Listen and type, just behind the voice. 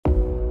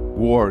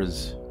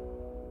wars,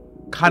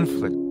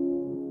 conflict,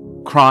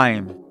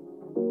 crime,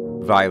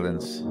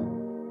 violence,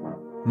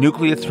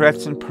 nuclear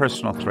threats and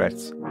personal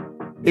threats.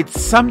 It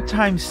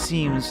sometimes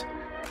seems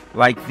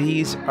like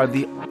these are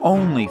the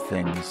only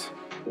things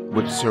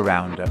which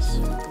surround us.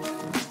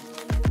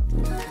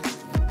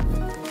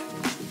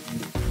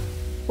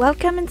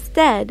 Welcome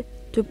instead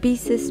to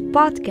Pieces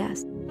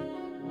Podcast,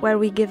 where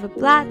we give a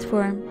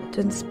platform to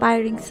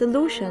inspiring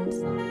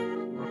solutions.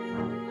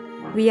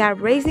 We are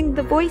raising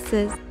the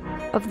voices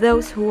of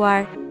those who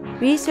are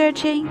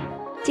researching,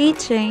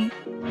 teaching,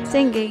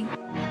 singing,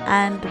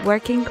 and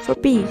working for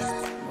peace.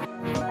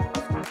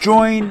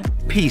 Join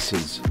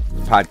Pieces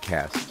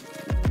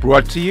Podcast,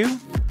 brought to you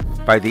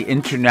by the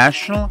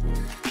International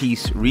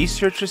Peace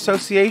Research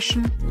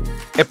Association,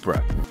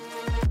 IPRA,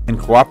 in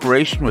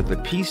cooperation with the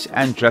Peace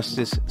and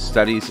Justice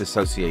Studies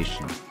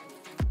Association.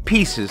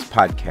 Pieces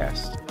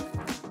Podcast,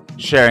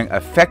 sharing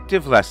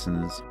effective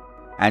lessons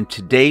and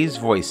today's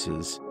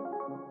voices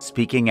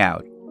speaking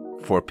out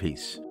for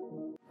peace.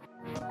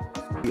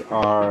 We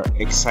are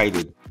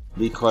excited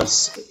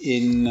because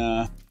in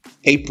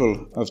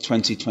April of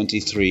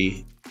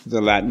 2023, the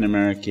Latin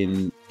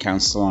American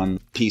Council on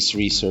Peace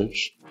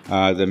Research,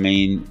 the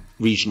main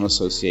regional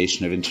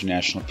association of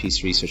International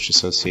Peace Research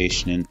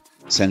Association in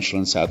Central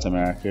and South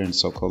America and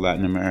so-called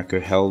Latin America,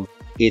 held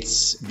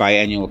its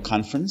biannual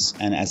conference,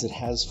 and as it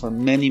has for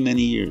many,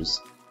 many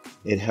years,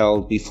 it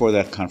held before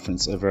that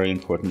conference a very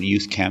important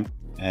youth camp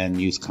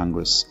and youth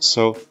congress.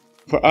 So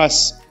for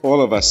us,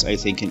 all of us, I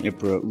think, in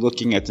IPRA,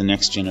 looking at the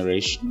next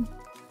generation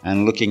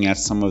and looking at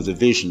some of the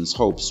visions,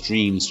 hopes,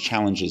 dreams,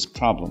 challenges,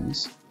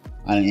 problems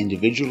on an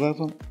individual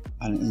level,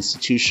 on an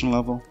institutional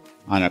level,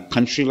 on a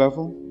country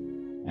level,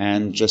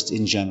 and just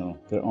in general,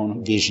 their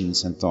own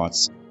visions and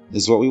thoughts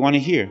is what we want to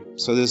hear.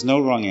 So there's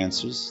no wrong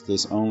answers.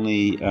 There's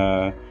only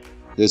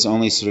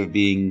sort of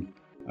being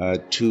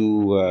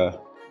too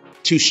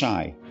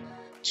shy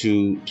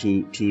to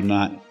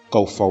not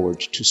go forward,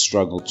 to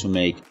struggle to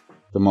make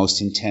the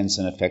most intense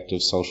and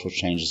effective social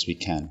changes we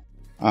can.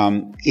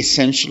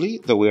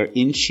 Essentially, though we're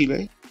in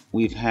Chile,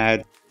 we've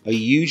had a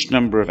huge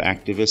number of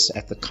activists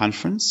at the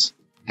conference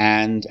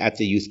and at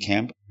the youth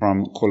camp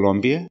from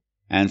Colombia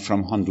and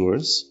from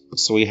Honduras.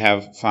 So we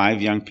have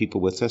 5 young people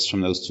with us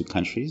from those 2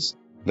 countries.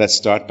 Let's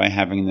start by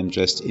having them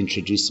just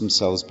introduce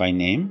themselves by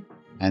name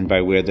and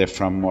by where they're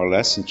from, more or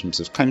less, in terms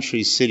of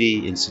country,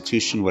 city,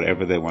 institution,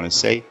 whatever they want to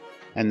say.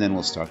 And then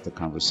we'll start the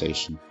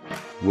conversation.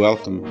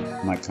 Welcome,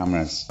 my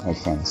comrades, my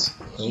friends.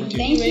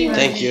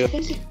 Thank you.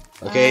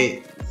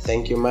 Okay,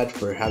 thank you much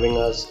for having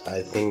us.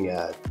 I think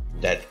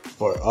that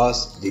for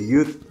us, the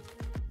youth,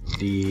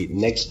 the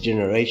next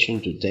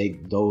generation, to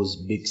take those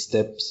big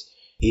steps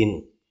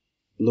in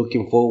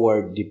looking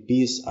forward the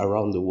peace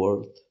around the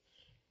world,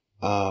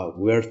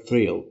 we're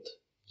thrilled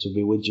to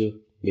be with you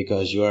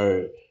because you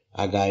are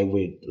a guy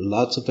with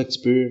lots of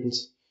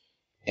experience,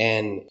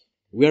 and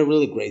we are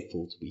really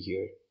grateful to be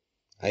here.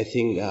 I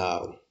think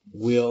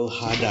we all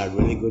had a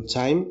really good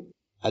time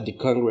at the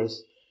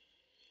Congress.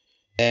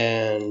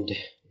 And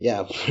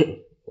yeah,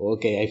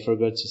 okay, I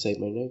forgot to say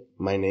my name.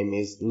 My name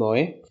is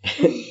Noé.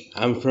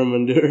 I'm from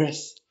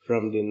Honduras,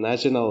 from the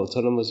National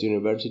Autonomous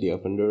University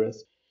of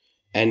Honduras.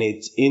 And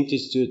it's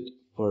Institute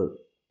for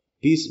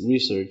Peace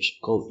Research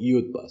called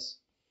YouthBus.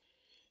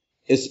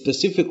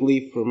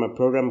 Specifically from a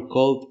program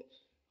called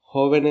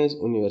Jóvenes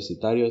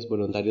Universitarios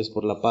Voluntarios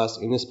por la Paz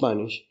in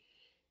Spanish.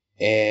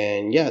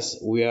 And yes,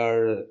 we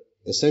are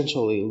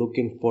essentially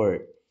looking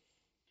for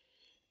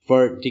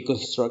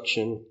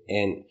deconstruction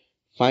and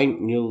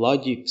find new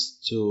logics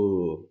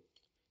to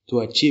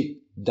achieve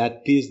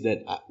that peace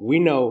that we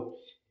know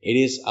it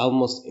is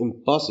almost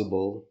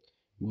impossible,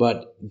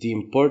 but the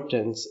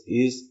importance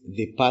is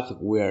the path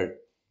we are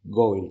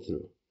going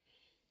through.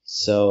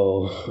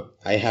 So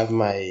I have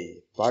my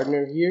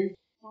partner here.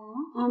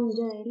 I'm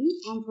Yarely.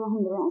 I'm from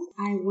Honduras.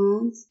 I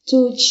want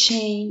to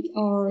change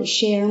or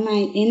share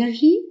my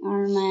energy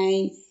or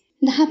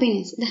the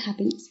happiness,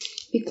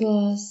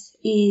 because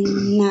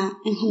in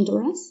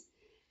Honduras,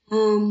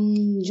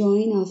 I'm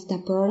joined of the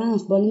program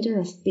of Volunteer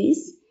of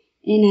Peace,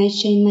 and I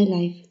changed my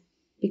life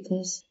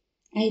because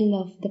I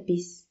love the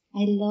peace.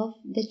 I love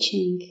the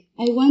change.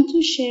 I want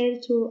to share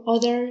to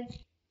other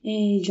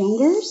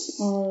youngers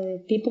or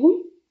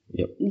people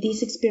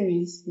this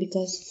experience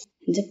because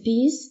the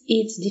peace,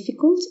 it's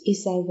difficult,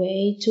 it's a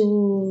way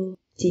too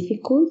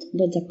difficult,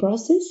 but the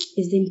process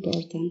is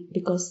important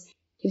because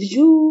if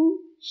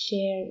you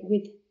share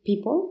with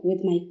people,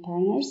 with my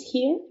partners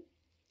here,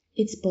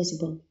 it's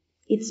possible.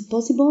 It's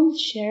possible to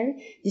share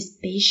this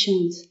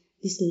patience,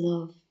 this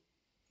love,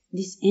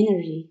 this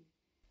energy.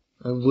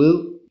 I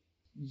will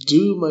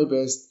do my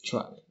best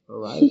try,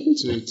 alright,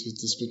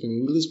 to speak in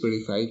English, but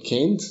if I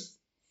can't,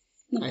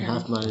 I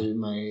have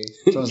my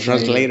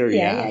translator.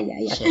 Yeah.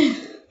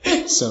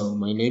 So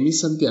my name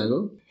is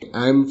Santiago.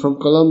 I'm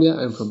from Colombia.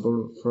 I'm from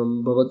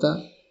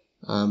Bogota.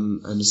 I'm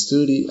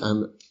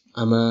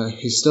a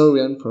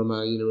historian from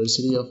a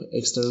University of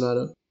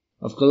Externado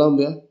of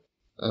Colombia.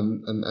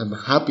 I'm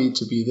happy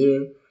to be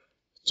there,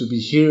 to be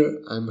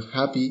here. I'm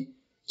happy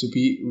to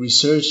be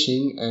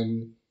researching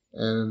and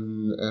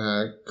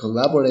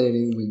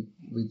collaborating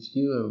with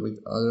you and with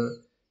other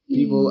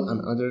people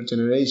and other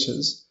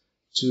generations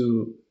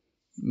to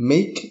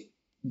make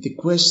the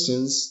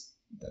questions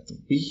that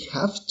we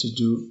have to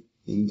do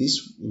in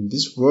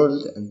this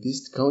world and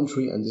this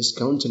country and this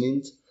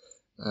continent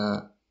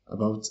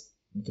about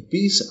the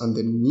peace and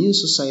the new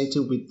society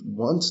we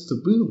want to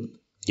build.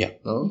 Yeah,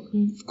 no?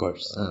 Of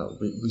course.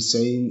 We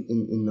say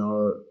in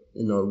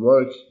our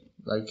work,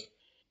 like,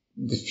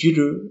 the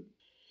future,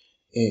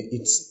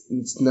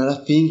 it's not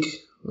a thing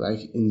like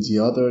in the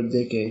other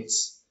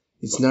decades.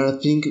 It's not a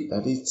thing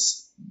that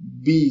it's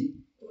be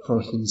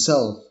for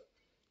himself.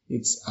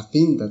 It's a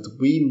thing that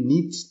we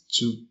need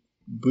to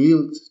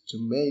build, to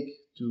make,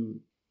 to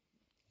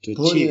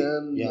achieve.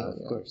 Of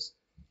course.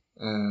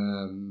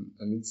 And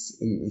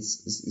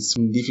it's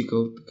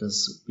difficult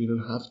because we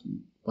don't have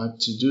what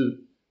to do.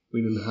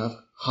 We don't have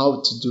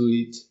how to do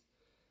it.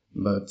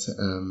 But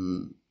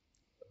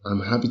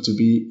I'm happy to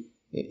be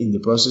in the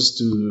process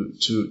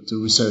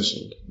to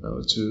researching,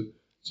 to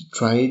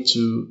try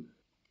to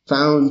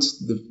found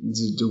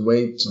the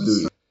way to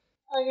do it.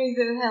 Okay,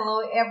 so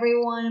hello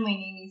everyone. My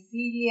name is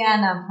Xilian.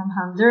 I'm from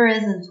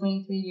Honduras. I'm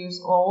 23 years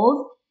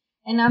old,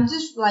 and I'm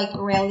just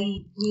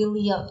really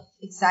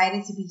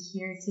excited to be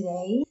here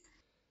today.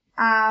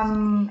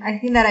 I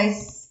think that I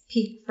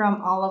speak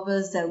from all of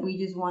us that we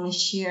just want to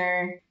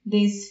share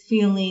this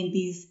feeling,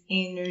 this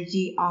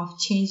energy of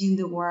changing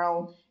the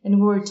world. And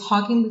we were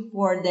talking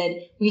before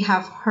that we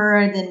have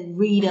heard and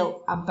read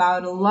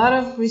about a lot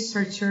of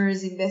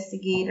researchers,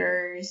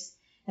 investigators,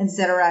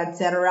 etc.,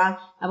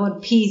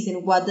 about peace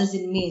and what does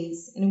it mean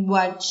and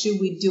what should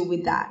we do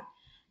with that.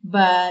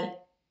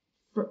 But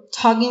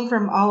talking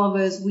from all of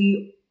us,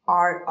 we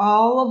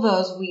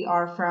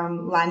are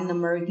from Latin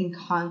American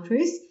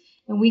countries,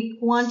 and we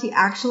want to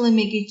actually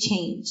make a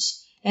change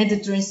and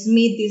to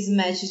transmit this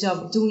message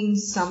of doing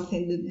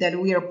something, that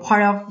we are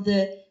part of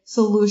the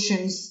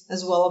solutions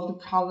as well of the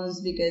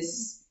problems,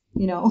 because,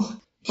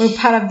 we're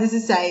part of the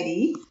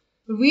society.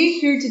 We're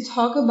here to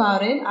talk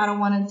about it. I don't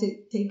want to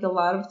take a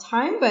lot of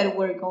time, but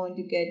we're going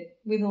to get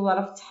with a lot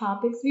of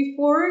topics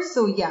before.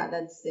 So yeah,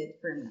 that's it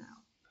for now.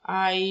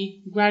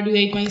 I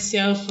graduated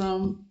myself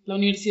from La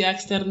Universidad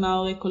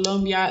External de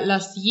Colombia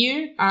last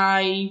year.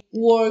 I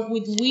work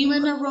with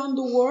women around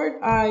the world.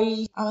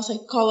 I'm a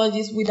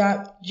psychologist with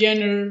a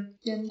gender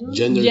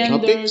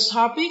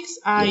topics.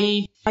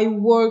 I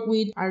work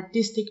with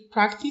artistic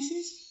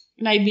practices.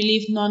 And I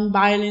believe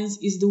non-violence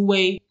is the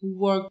way to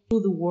work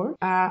through the world.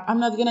 I'm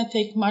not going to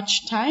take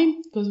much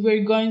time because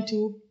we're going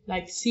to,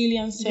 like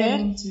Xilian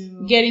said,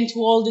 get into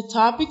all the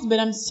topics. But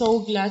I'm so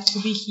glad to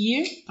be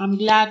here. I'm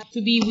glad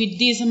to be with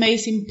these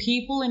amazing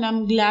people. And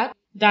I'm glad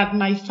that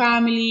my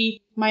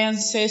family, my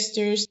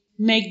ancestors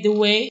make the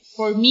way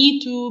for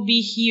me to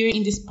be here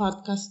in this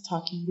podcast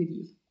talking with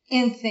you.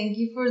 And thank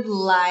you for the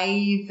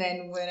live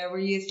and whatever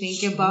you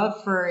think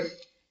about for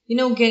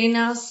getting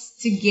us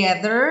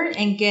together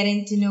and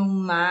getting to know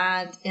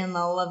Matt and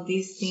all of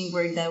these things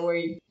that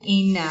we're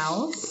in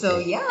now. So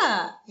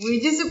yeah, we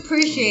just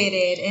appreciate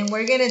it, and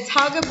we're gonna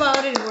talk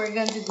about it. We're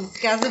going to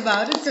discuss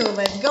about it. So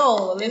let's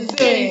go. Let's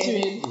get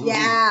into it.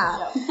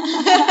 Yeah.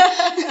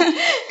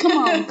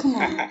 Come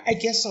on. I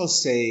guess I'll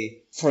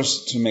say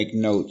first to make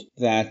note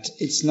that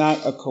it's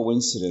not a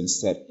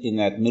coincidence that in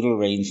that middle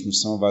range from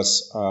some of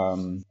us a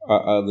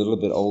little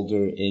bit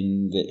older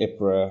in the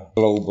IPRA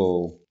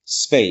global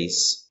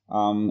space.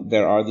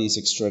 There are these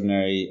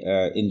extraordinary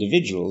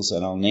individuals,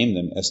 and I'll name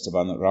them,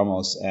 Esteban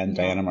Ramos and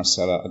Diana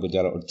Marcela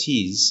Aguilera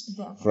Ortiz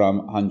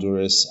from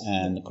Honduras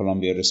and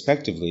Colombia,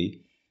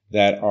 respectively,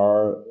 that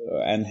are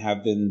and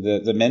have been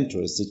the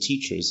mentors, the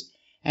teachers,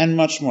 and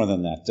much more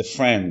than that, the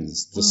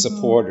friends, the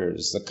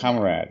supporters, the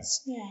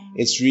comrades. Yeah.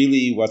 It's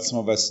really what some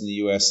of us in the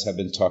U.S. have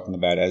been talking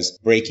about as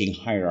breaking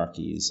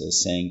hierarchies,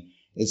 as saying,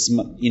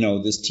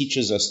 this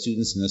teachers are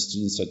students and the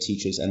students are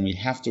teachers, and we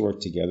have to work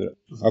together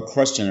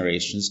across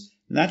generations.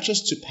 Not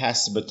just to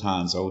pass the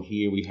batons,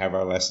 here we have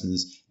our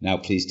lessons, now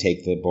please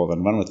take the ball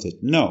and run with it.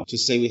 No, to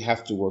say we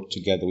have to work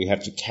together, we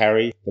have to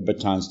carry the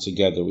batons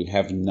together. We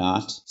have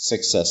not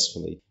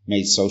successfully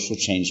made social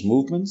change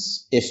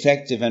movements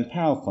effective and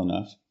powerful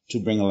enough to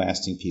bring a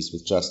lasting peace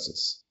with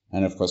justice.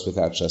 And of course,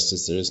 without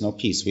justice, there is no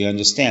peace. We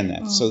understand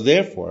that. So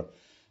therefore,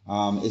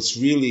 it's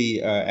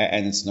really,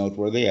 and it's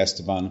noteworthy,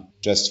 Esteban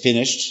just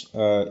finished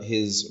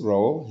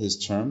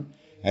his term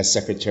as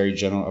Secretary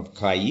General of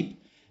CLAIP.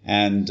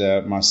 And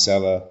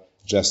Marcela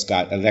just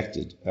got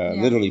elected,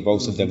 literally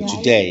both of them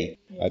today,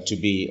 to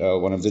be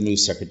one of the new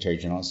Secretary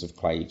Generals of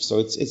CLAIP. So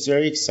it's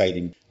very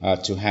exciting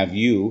to have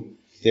you,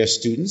 their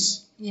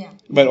students,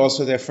 but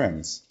also their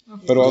friends,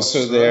 but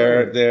also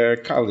their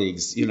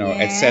colleagues,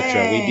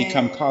 etc. We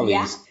become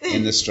colleagues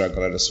in the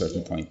struggle at a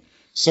certain point.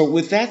 So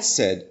with that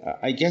said,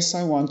 I guess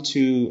I want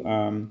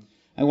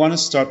to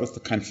start with the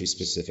country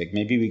specific.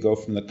 Maybe we go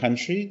from the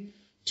country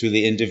to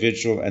the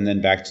individual and then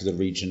back to the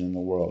region and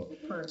the world.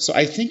 So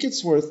I think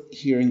it's worth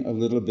hearing a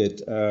little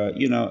bit.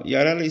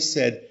 Yarely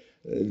said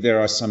there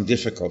are some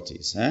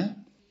difficulties,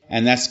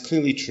 and that's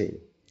clearly true.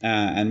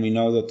 And we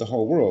know that the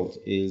whole world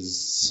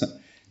is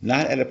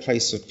not at a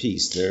place of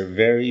peace. There are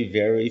very,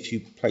 very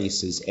few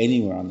places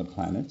anywhere on the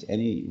planet,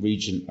 any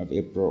region of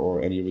IPRA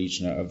or any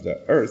region of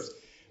the earth,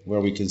 where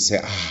we can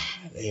say,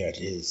 there it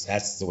is,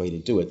 that's the way to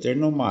do it. There are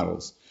no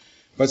models.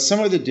 But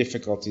some of the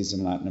difficulties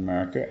in Latin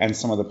America and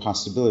some of the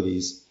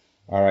possibilities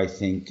are, I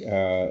think,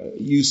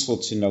 useful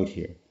to note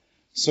here.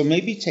 So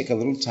maybe take a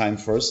little time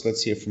first.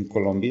 Let's hear from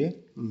Colombia,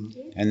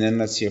 and then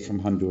let's hear from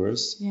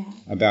Honduras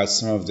about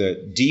some of the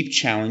deep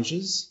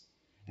challenges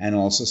and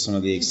also some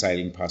of the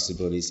exciting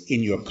possibilities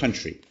in your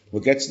country.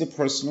 We'll get to the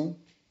personal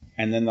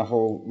and then the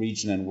whole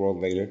region and world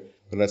later,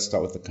 but let's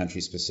start with the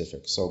country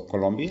specific. So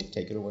Colombia,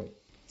 take it away.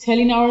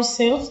 Telling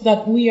ourselves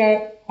that we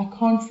are a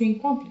country in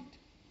conflict,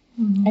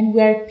 and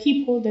we are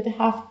people that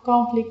have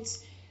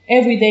conflicts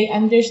every day,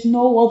 and there's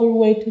no other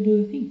way to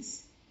do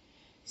things.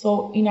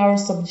 So in our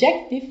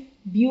subjective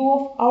view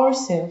of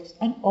ourselves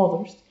and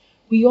others,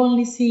 we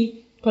only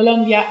see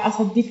Colombia as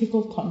a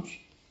difficult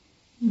country.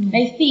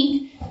 I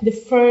think the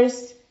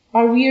first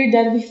barrier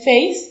that we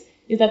face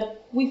is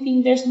that we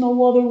think there's no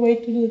other way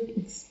to do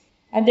things.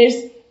 And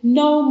there's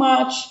no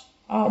much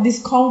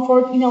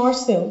discomfort in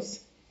ourselves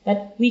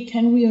that we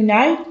can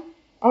reunite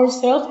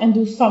ourselves and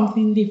do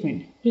something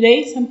different.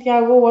 Today,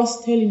 Santiago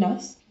was telling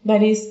us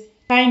that is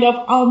kind of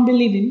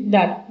unbelieving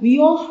that we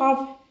all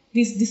have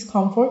this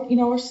discomfort in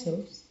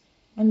ourselves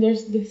and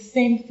there's the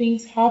same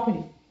things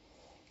happening.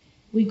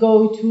 We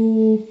go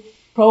to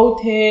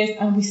protests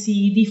and we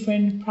see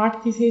different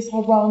practices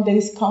around the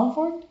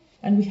discomfort,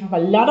 and we have a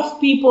lot of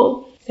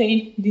people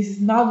saying this is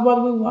not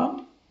what we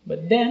want,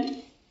 but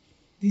then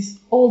this is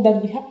all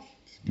that we have.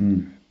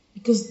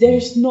 Because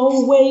there's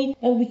no way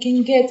that we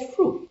can get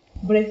through.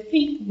 But I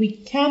think we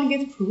can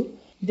get through.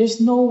 There's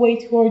no way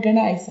to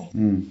organize it.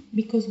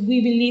 Because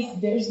we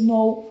believe there's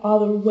no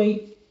other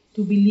way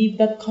to believe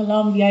that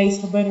Colombia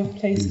is a better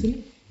place to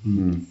live.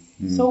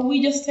 So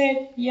we just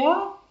said,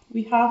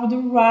 we have the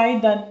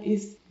right that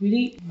is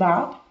really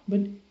bad,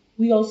 but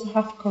we also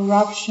have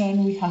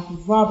corruption, we have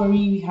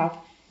robbery, we have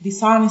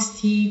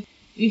dishonesty,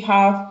 we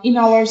have in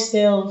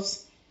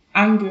ourselves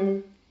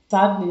anger,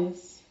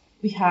 sadness,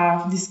 we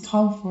have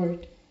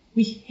discomfort,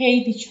 we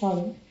hate each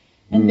other,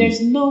 and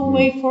there's no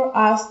way for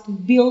us to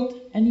build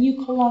a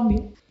new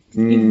Colombia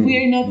if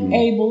we're not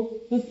able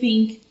to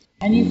think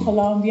a new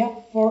Colombia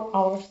for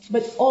ours,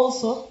 but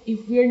also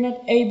if we're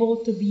not able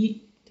to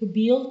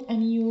build a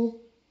new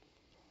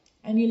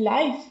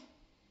life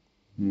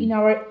in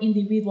our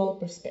individual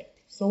perspective.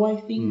 So I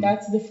think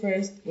that's the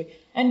first way.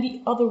 And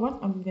the other one,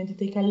 I'm going to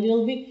take a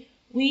little bit,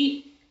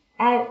 we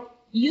are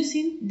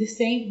using the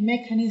same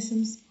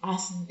mechanisms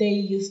as they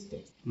used to.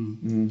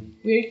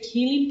 We're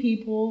killing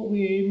people,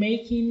 we're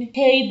making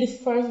hate the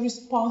first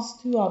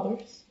response to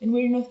others, and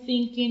we're not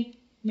thinking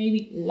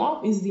maybe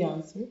love is the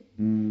answer,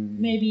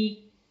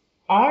 maybe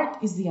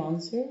art is the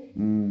answer,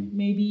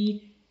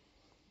 maybe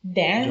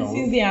dance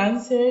is the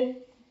answer,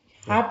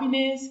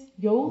 happiness,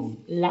 youth,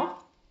 love.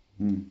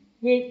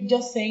 We're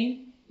just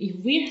saying, if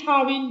we're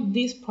having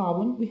this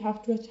problem, we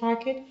have to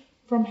attack it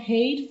from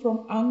hate,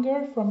 from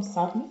anger, from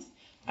sadness.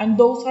 And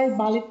those are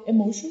valid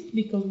emotions,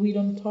 because we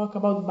don't talk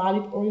about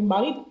valid or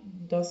invalid,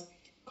 just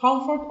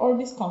comfort or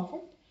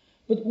discomfort.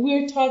 But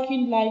we're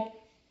talking like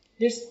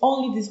there's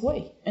only this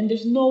way, and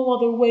there's no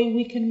other way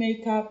we can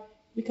make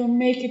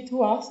it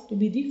to us to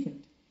be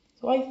different.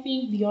 So I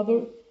think the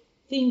other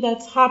thing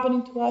that's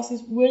happening to us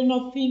is we're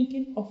not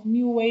thinking of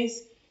new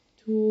ways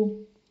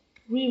to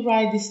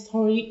rewrite the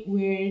story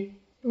we're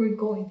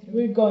going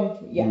through.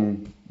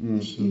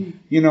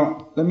 You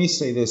know, let me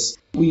say this.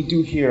 We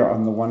do hear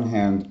on the one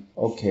hand,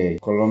 okay,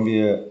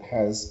 Colombia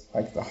has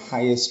like the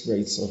highest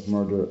rates of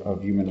murder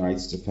of human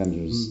rights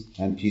defenders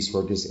and peace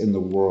workers in the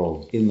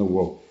world, in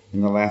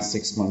the last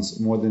 6 months,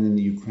 more than in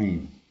the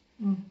Ukraine.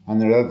 On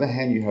the other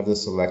hand, you have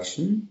this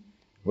election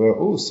where,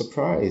 oh,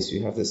 surprise,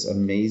 you have this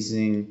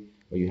amazing,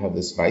 or you have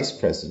this vice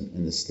president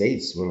in the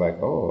States. We're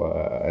like,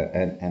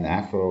 an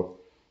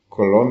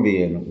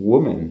Afro-Colombian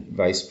woman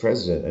vice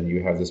president, and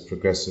you have this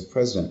progressive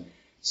president.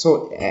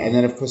 So, and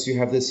then of course you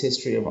have this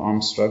history of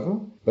armed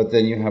struggle, but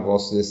then you have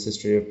also this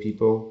history of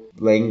people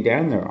laying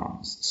down their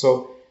arms.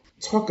 So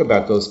talk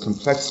about those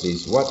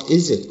complexities. What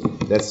is it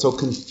that's so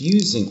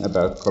confusing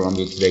about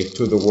Colombia today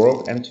to the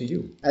world and to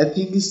you? I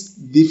think it's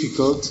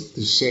difficult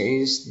to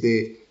change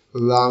the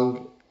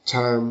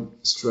long-term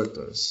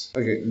structures.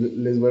 Okay,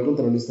 les voy a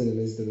contar una historia,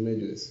 necesito que me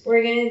ayudes.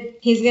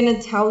 He's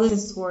gonna tell the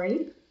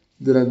story.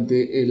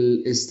 Durante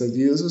el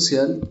estallido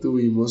social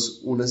tuvimos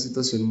una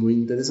situación muy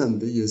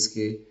interesante, y es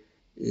que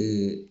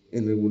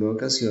en alguna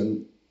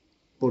ocasión,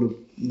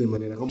 de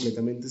manera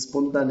completamente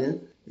espontánea,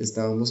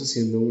 estábamos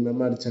haciendo una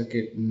marcha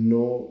que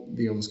no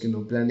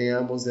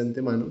planeamos de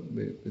antemano,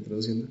 me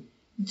traduciendo.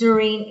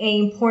 During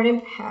an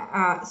important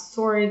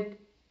historic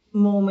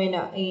moment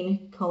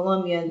in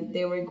Colombia,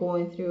 they were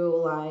going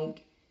through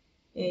like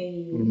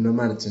una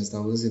marcha,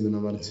 estábamos haciendo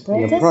una marcha.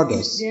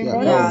 Protest.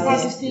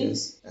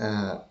 Yes.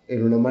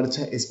 Era una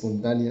marcha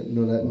espontánea,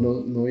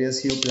 no había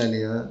sido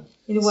planeada.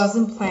 It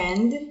wasn't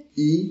planned.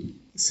 Y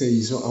se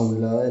hizo a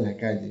un lado de la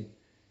calle.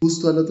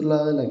 justo al otro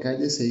lado de la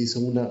calle se hizo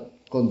una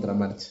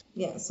contramarcha.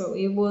 Yeah, so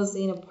it was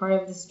in a part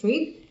of the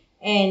street,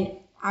 and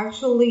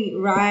actually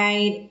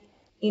right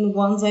in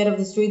one side of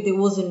the street there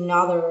was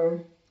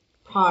another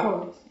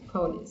protest.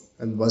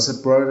 And was a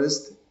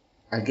protest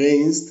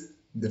against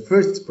the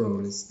first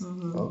protest.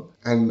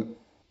 And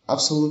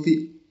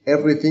absolutely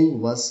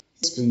everything was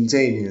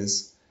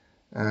spontaneous.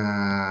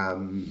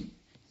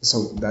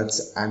 So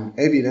that's an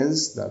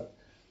evidence that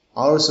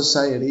our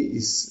society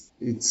is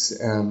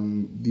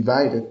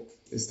divided.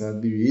 It's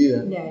not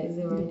dividida. Yeah, it's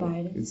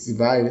divided. It's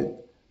divided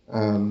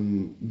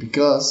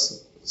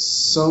because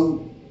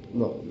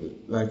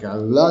like a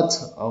lot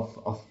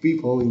of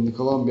people in the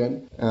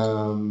Colombian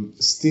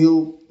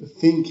still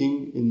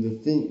thinking in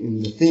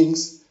the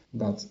things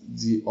that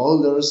the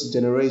older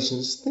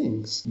generations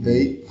thinks.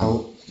 They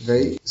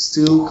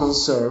still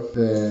conserve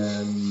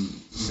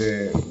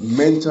the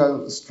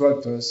mental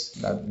structures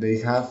that they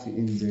have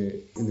in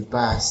the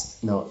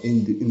past. Now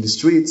in the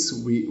streets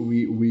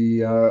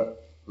we are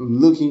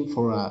looking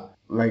for a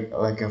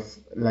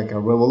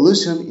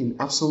revolution in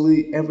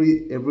absolutely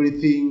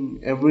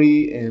everything,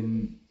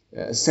 every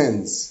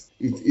sense.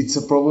 It's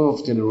a problem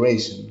of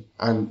generation,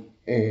 and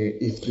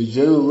if the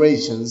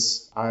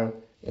generations are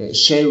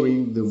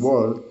sharing the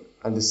world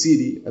and the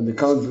city and the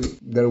country,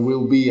 there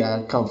will be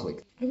a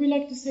conflict. I would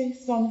like to say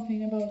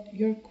something about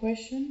your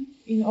question.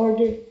 In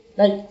order,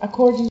 like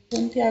according to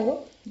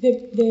Santiago,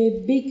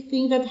 the big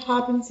thing that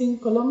happens in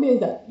Colombia is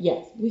that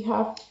yes, we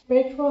have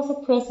Petro as a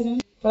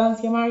president,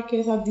 Francia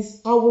Marquez as this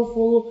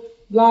powerful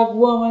black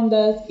woman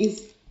that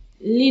is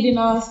leading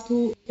us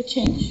to a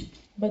change,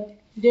 but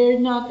they're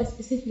not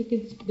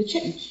specifically the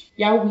change.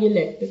 Yeah, we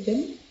elected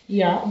them.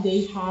 Yeah,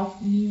 they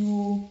have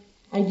new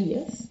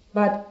ideas,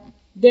 but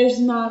there's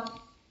not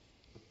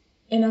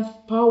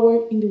enough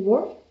power in the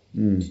world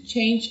to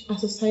change a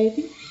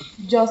society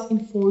just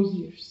in 4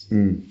 years.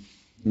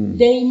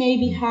 They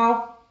maybe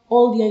have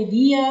all the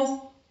ideas,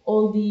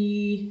 all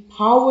the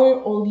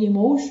power, all the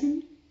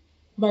emotion,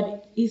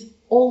 but it's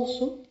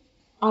also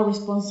a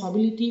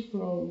responsibility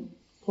for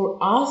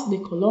us, the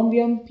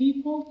Colombian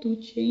people, to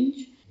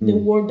change the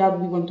world that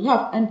we want to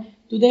have. And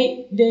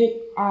today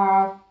they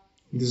are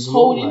in the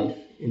small life.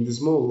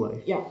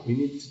 Yeah. We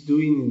need to do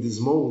it in the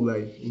small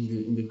life,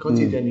 in the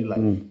quotidian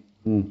life.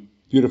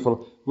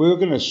 Beautiful. We're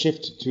going to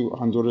shift to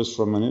Honduras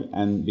for a minute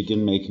and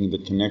begin making the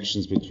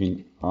connections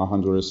between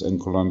Honduras and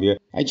Colombia.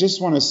 I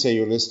just want to say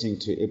you're listening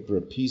to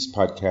IPRA Peace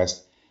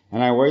Podcast,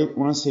 and I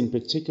want to say in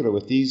particular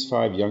with these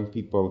 5 young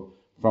people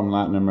from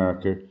Latin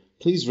America,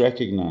 please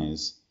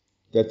recognize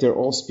that they're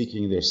all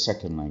speaking their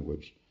second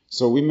language.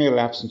 So we may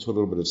lapse into a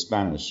little bit of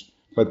Spanish,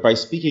 but by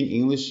speaking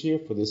English here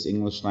for this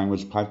English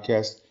language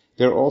podcast,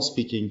 they're all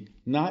speaking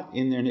not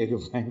in their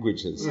native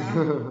languages.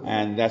 Yeah.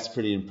 And that's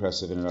pretty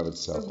impressive in and of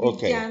itself. So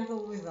be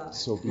gentle with us.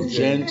 So be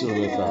gentle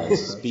with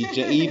us.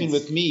 Even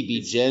with me,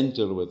 be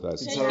gentle with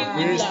us. It's our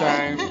first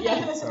time.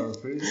 It's our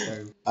first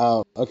time.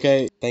 Oh,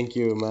 okay. Thank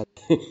you, Matt.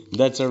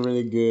 That's a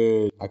really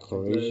good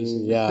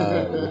acceleration.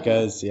 Yeah,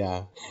 because,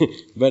 yeah.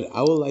 But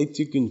I would like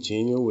to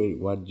continue with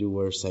what you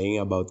were saying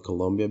about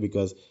Colombia,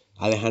 because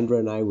Alejandra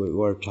and I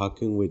were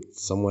talking with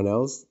someone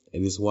else.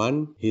 It is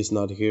Juan. He's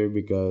not here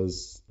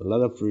because a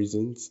lot of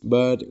reasons.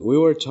 But we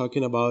were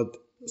talking about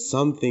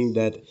something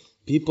that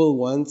people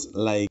want,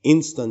 like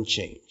instant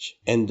change.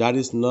 And that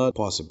is not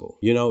possible.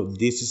 You know,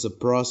 this is a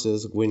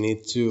process. We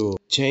need to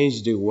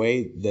change the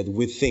way that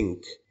we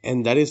think.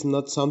 And that is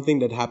not something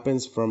that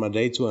happens from a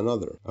day to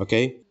another.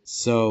 Okay?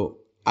 So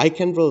I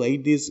can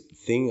relate this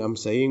thing I'm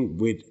saying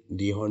with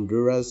the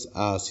Honduras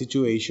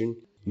situation,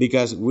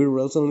 because we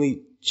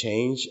recently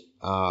changed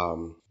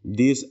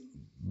this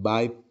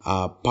by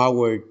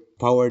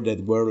power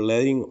that we're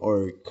letting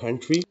our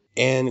country,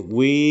 and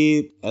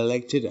we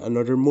elected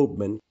another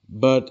movement,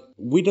 but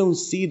we don't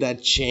see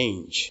that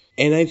change.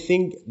 And I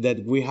think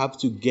that we have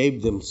to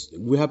give them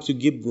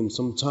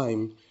some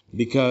time,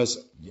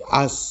 because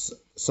as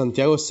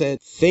Santiago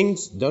said,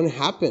 things don't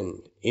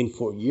happen in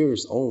 4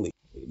 years only.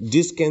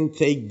 This can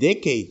take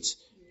decades,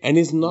 and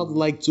it's not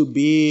like to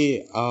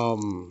be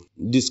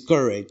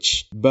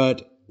discouraged,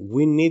 but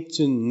we need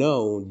to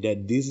know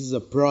that this is a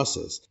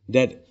process,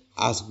 that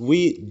as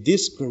we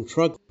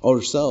deconstruct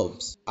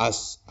ourselves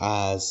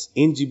as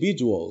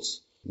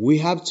individuals, we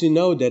have to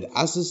know that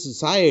as a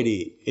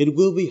society, it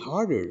will be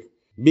harder,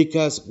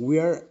 because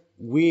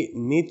we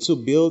need to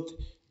build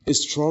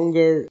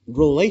stronger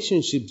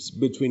relationships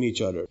between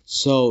each other.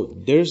 So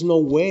there's no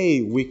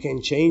way we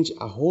can change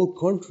a whole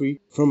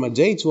country from a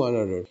day to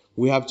another.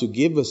 We have to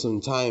give us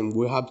some time.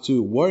 We have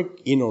to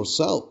work in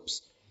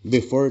ourselves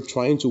before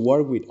trying to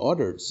work with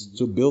others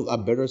to build a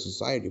better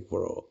society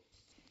for all.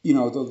 You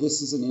know, though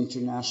this is an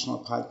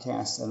international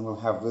podcast and we'll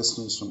have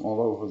listeners from all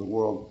over the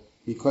world,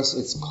 because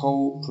it's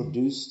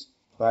co-produced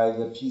by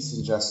the Peace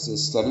and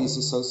Justice Studies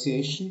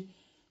Association,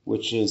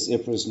 which is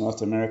IPRA's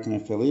North American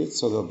affiliate,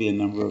 so there'll be a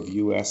number of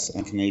U.S.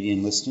 and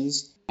Canadian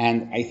listeners.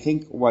 And I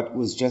think what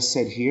was just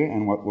said here,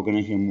 and what we're going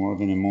to hear more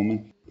of in a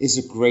moment, is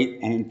a great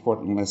and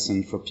important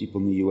lesson for people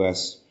in the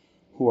U.S.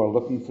 who are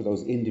looking for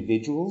those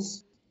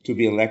individuals to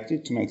be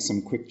elected to make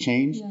some quick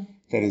change,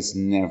 that is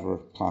never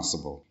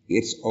possible.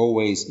 It's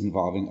always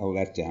involving a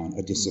letdown,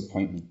 a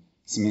disappointment,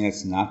 something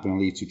that's not going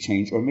to lead to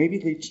change, or maybe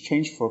lead to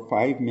change for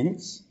 5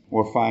 minutes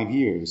or 5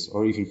 years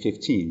or even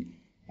 15,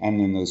 and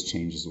then those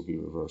changes will be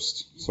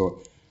reversed.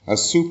 So a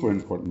super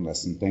important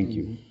lesson. Thank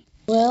you.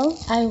 Well,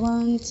 I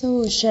want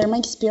to share my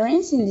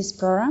experience in this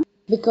program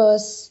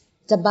because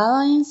the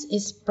balance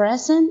is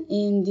present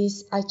in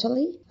this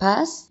actually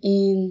past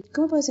in,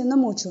 ¿cómo puedo decir? No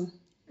mucho.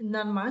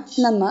 Not much.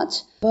 Not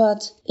much,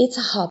 but it's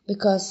a hope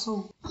because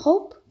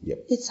hope.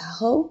 Yep. It's a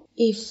hope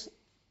if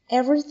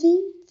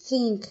everything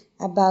think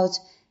about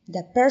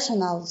the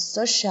personal,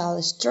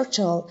 social,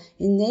 structural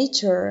in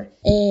nature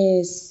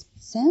is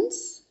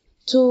sense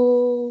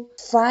to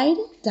fight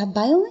the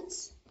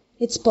violence.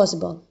 It's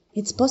possible.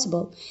 It's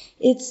possible.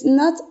 It's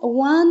not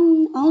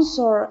one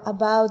answer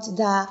about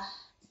the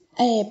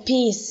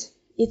peace.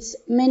 It's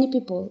many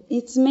people.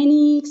 It's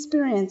many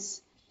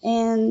experience.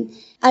 And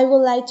I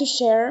would like to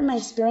share my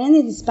experience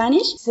in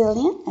Spanish.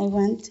 Xilian, I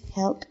want to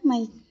help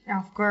my...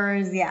 Of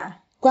course, yeah.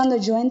 Cuando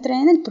yo entré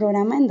en el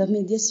programa en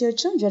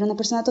 2018, yo era una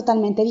persona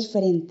totalmente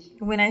diferente.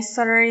 When I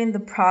started in the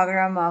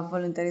program of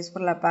Voluntarios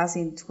por la Paz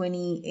in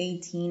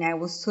 2018, I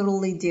was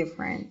totally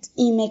different.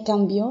 Y me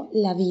cambió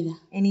la vida.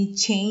 And it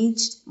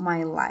changed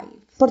my life.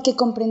 Porque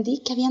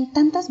comprendí que habían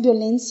tantas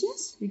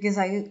violencias. Because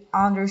I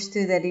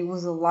understood that it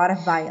was a lot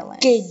of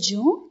violence. Que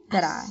yo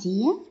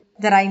hacía.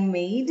 That I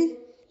made.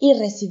 Y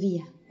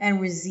recibía. And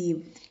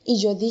received. Y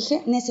yo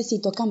dije,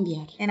 necesito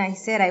cambiar. And I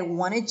said, I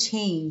want to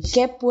change.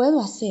 ¿Qué puedo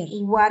hacer?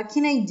 What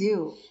can I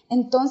do?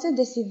 Entonces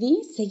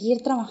decidí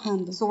seguir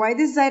trabajando. So I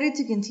decided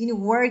to continue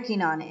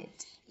working on it.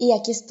 Y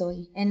aquí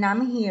estoy. And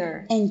I'm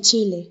here. En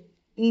Chile.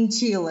 In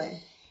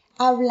Chile.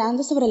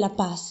 Hablando sobre la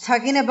paz.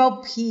 Talking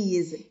about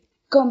peace.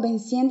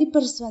 Convenciendo y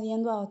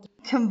persuadiendo a otros.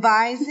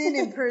 Convincing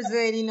and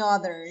persuading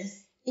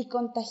others. Y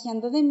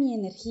contagiando de mi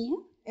energía.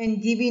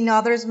 And giving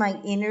others my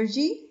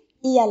energy.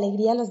 Y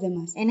alegría a los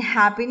demás. And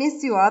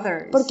happiness to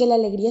others. Porque la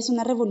alegría es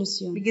una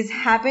revolución. Because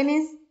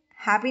happiness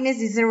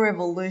is a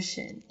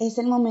revolution. Es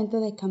el momento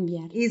de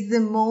cambiar. It's the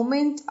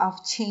moment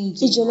of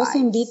changing. Y yo los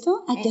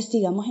invito a que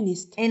sigamos en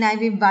esto. And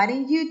I'm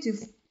inviting you to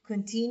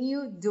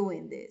continue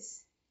doing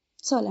this.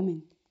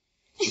 Solamente.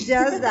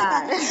 Just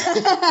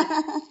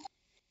that.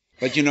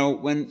 But you know,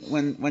 when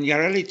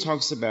Yarely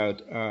talks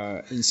about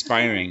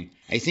inspiring,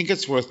 I think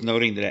it's worth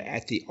noting that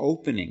at the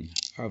opening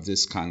of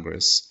this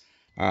Congress,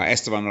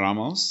 Esteban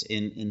Ramos,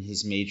 in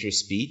his major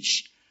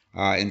speech,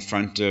 in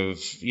front of,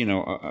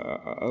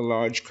 a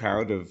large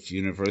crowd of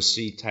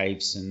university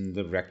types and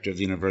the rector of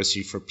the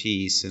University for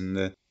Peace and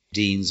the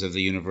deans of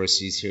the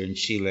universities here in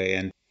Chile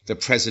and the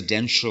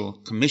presidential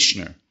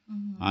commissioner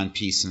on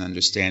peace and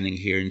understanding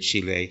here in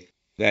Chile,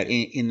 that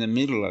in the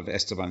middle of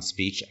Esteban's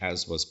speech,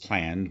 as was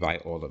planned by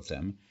all of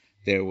them,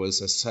 there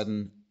was a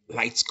sudden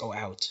lights go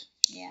out.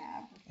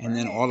 Yeah. And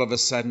then all of a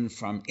sudden,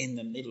 from in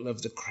the middle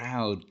of the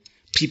crowd,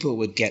 people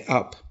would get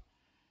up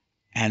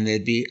and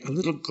there'd be a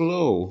little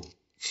glow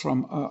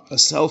from a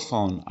cell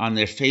phone on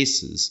their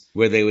faces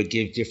where they would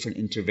give different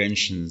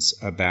interventions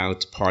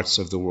about parts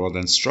of the world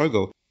and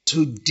struggle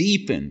to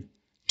deepen,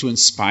 to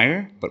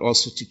inspire, but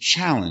also to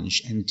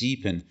challenge and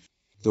deepen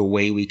the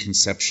way we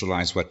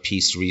conceptualize what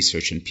peace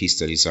research and peace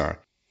studies are.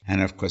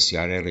 And of course,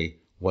 Yarely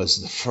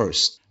was the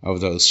first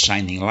of those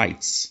shining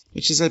lights,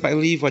 which is, I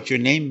believe, what your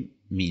name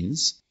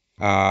means.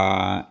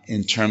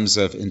 In terms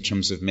of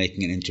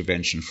making an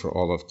intervention for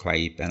all of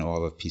CLAIP and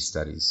all of peace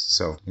studies.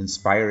 So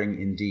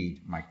inspiring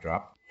indeed, mic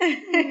drop.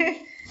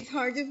 It's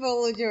hard to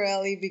follow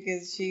Yarely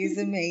because she's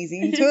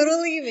amazing,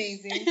 totally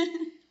amazing.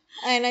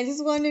 And I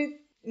just want to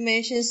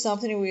mention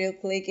something real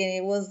quick, and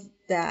it was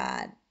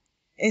that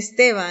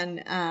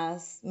Esteban,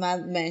 as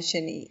Matt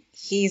mentioned,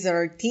 he's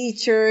our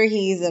teacher,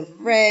 he's a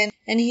friend,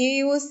 and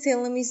he was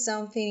telling me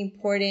something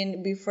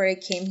important before I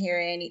came here,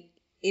 and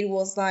it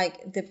was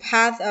like the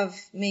path of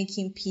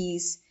making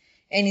peace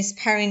and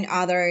inspiring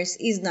others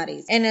is not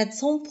easy. And at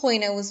some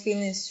point I was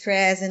feeling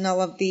stressed and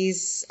all of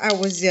this. I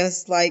was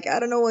just like, I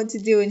don't know what to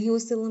do. And he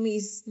was telling me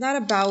it's not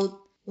about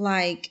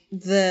like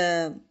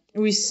the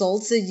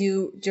results that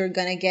you're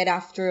gonna get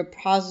after a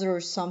process or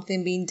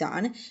something being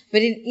done,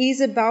 but it is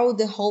about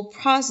the whole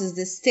process,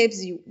 the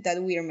steps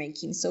that we are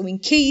making. So in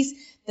case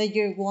that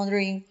you're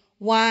wondering,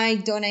 why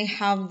don't I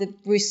have the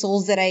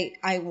results that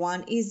I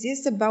want? It's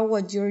just about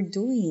what you're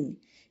doing.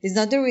 It's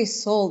not the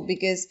result,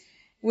 because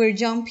we're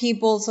young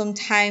people.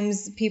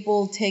 Sometimes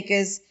people take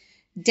us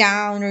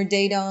down or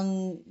they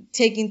don't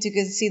take into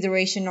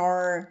consideration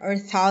our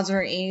thoughts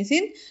or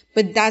anything.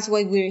 But that's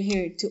why we're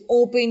here, to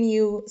open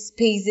new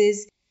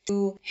spaces,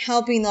 to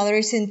helping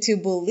others and to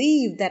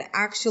believe that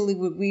actually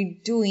what we're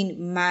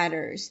doing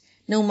matters.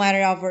 No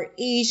matter of our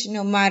age,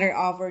 no matter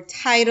of our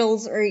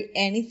titles or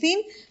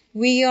anything,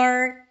 we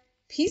are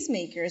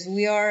peacemakers.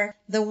 We are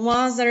the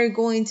ones that are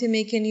going to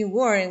make a new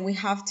world, and we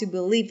have to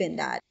believe in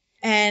that.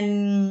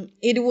 And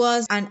it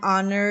was an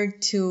honor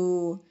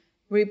to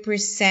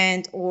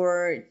represent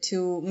or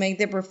to make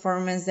the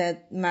performance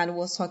that Matt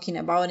was talking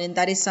about. And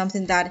that is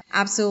something that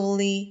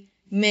absolutely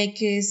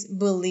makes us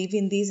believe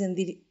in this, and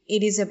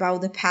it is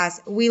about the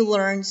past. We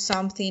learned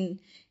something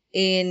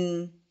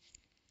in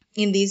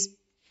these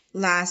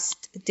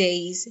last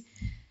days.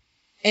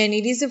 And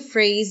it is a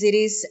phrase, it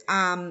is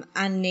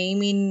a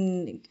name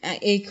in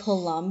a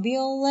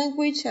Colombian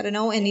language, I don't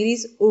know, and it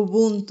is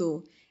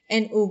Ubuntu.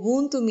 And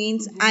Ubuntu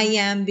means I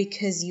am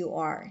because you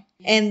are.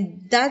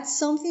 And that's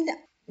something that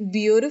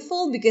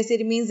beautiful because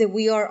it means that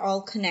we are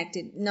all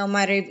connected, no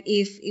matter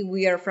if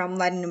we are from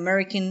Latin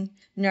American,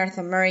 North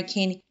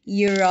American,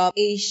 Europe,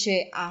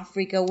 Asia,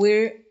 Africa.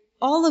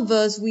 All of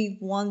us, we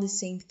want the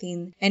same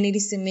thing, and it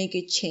is to make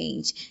a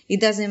change.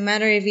 It doesn't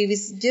matter if it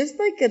is just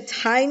like a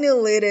tiny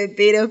little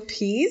bit of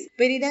peace,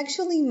 but it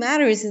actually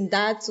matters, and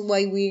that's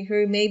why we're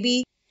here.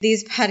 Maybe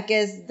this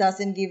podcast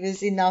doesn't give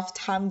us enough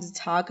time to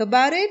talk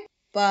about it,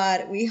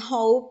 but we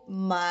hope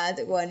Matt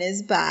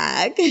is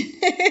back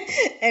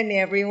and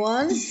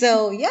everyone.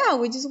 So yeah,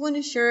 we just want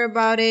to share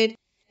about it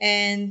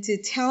and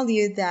to tell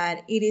you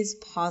that it is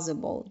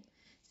possible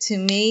to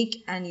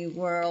make a new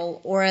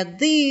world, or at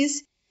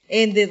least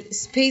in the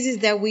spaces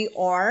that we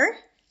are,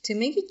 to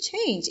make a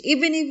change,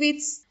 even if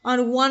it's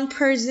on one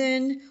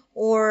person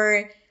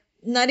or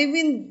not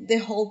even the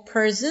whole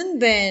person,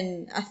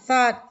 but a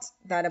thought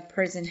that a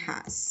person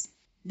has.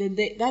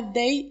 That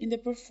day in the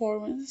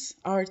performance,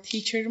 our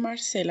teacher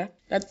Marcela,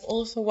 that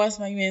also was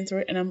my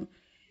mentor, and I'm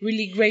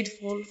really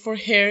grateful for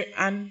her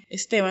and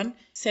Esteban,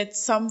 said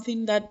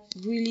something that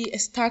really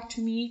stuck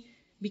to me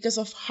because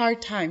of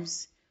hard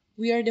times.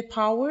 We are the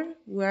power,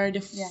 we are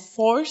the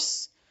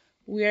force,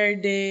 we are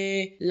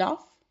the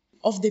love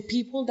of the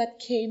people that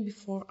came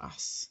before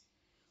us.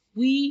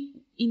 We,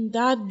 in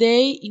that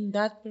day, in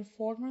that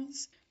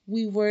performance,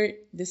 we were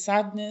the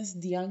sadness,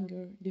 the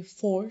anger, the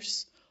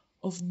force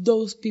of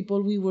those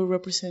people we were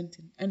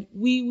representing. And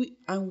we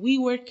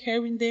were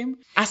carrying them.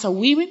 As a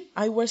woman,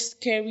 I was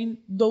carrying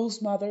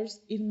those mothers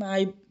in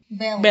my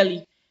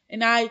belly.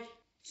 And I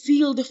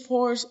feel the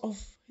force of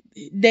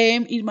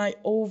them in my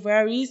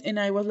ovaries. And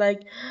I was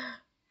like,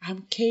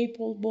 I'm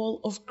capable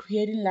of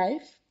creating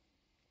life,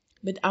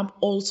 but I'm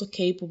also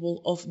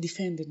capable of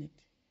defending it.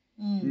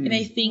 And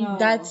I think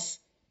that's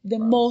the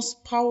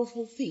most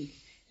powerful thing.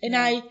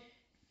 And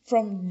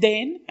from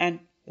then and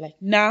like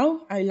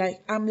now,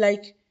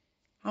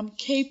 I'm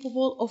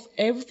capable of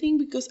everything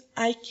because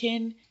I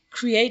can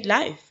create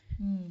life.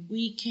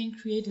 We can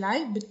create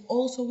life, but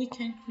also we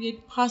can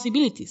create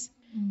possibilities.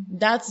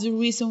 That's the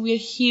reason we're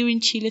here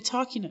in Chile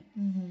talking.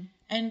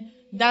 And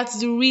that's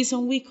the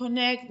reason we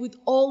connect with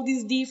all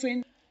these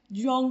different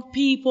young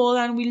people,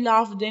 and we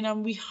love them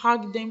and we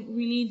hug them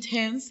really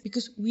intense,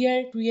 because we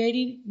are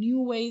creating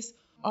new ways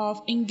of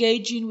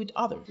engaging with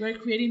others. We are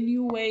creating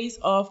new ways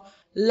of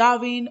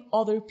loving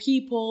other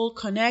people,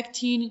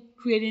 connecting,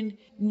 creating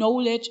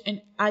knowledge,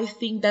 and I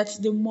think that's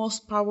the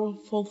most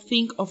powerful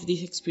thing of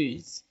this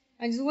experience.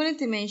 I just wanted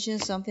to mention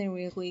something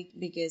real quick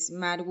because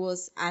Matt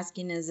was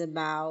asking us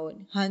about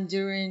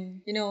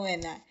Honduran,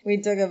 and we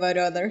talk about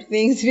other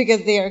things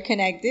because they are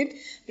connected.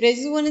 But I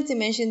just wanted to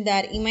mention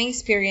that in my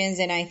experience,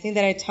 and I think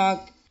that I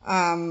talk,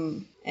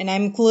 and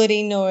I'm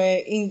including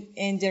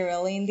in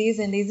Yarely in this,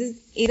 and this is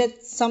it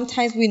that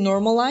sometimes we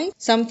normalize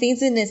some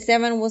things. And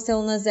Esteban was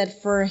telling us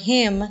that for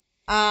him,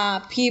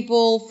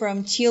 people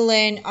from Chile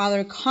and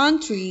other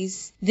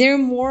countries, they're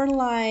more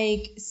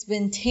like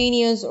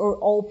spontaneous or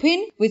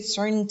open with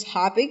certain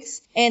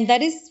topics. And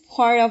that is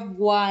part of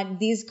what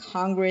this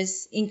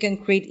Congress in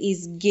concrete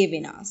is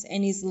giving us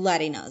and is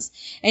letting us.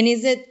 And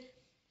is that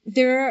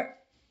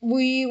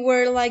we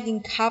were like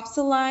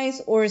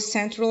encapsulated or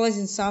centralized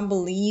in some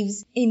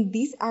beliefs. And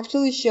this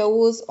actually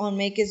shows on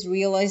make us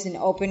realize and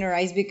open our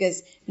eyes,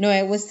 because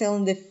I was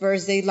telling the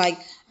first day, like,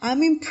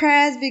 I'm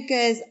impressed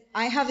because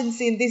I haven't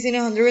seen this in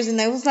Honduras,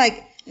 and I was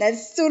like,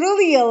 that's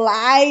totally a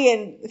lie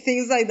and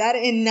things like that.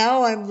 And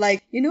now I'm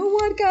like, you know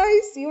what,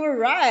 guys? You were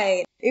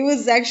right. It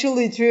was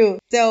actually true.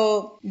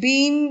 So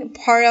being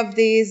part of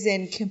this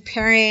and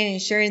comparing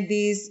and sharing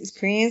these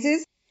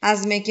experiences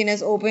as making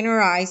us open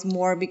our eyes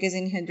more, because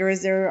in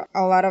Honduras there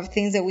are a lot of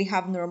things that we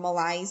have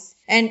normalized.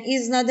 And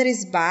it's not that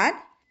it's bad,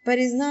 but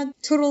it's not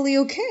totally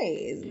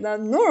okay. It's not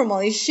normal.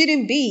 It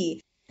shouldn't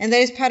be. And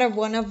that is part of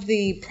one of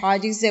the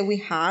projects that we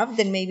have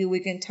that maybe we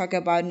can talk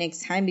about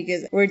next time,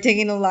 because we're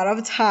taking a lot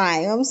of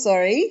time. I'm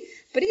sorry.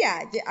 But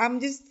yeah, I'm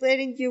just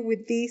letting you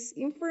with this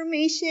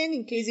information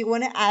in case you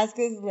want to ask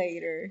us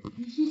later.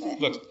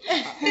 Look,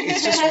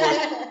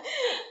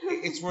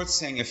 it's worth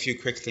saying a few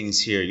quick things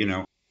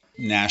here,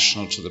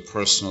 national to the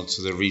personal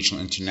to the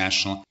regional,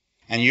 international,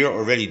 and you're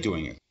already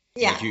doing it.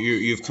 Yeah. Like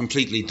you've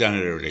completely done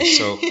it already.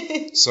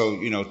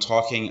 So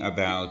talking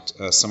about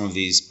some of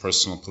these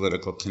personal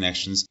political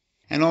connections,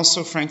 and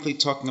also, frankly,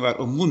 talking about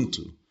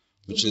Ubuntu,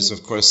 which is,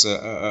 of course,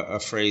 a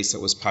phrase that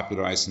was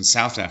popularized in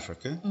South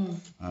Africa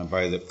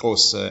by the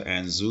Xhosa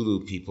and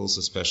Zulu peoples,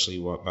 especially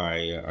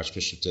by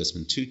Archbishop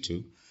Desmond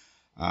Tutu,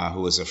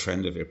 who was a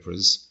friend of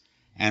IPRA's.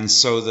 And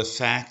so the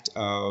fact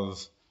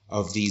of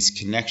of these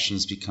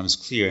connections becomes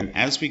clear. And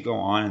as we go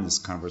on in this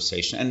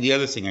conversation, and the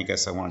other thing I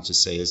guess I wanted to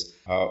say is,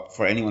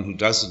 for anyone who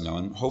doesn't know,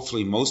 and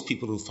hopefully most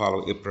people who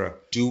follow IPRA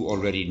do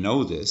already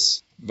know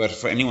this, but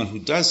for anyone who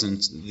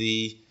doesn't,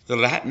 the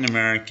Latin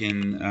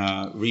American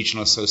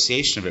Regional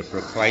Association of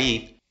IPRA,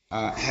 CLAIP,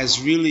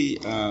 has really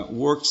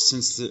worked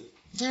since the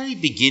very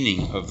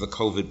beginning of the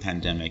COVID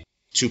pandemic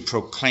to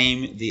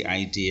proclaim the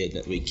idea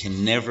that we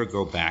can never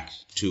go back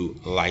to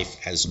life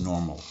as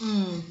normal,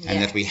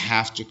 and that we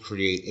have to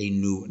create a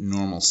new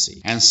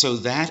normalcy. And so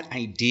that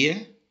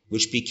idea,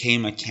 which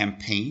became a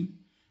campaign,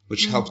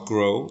 which helped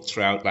grow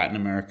throughout Latin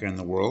America and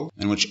the world,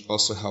 and which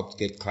also helped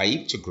get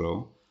CLAIP to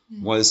grow,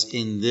 was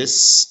in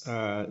this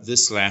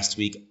last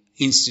week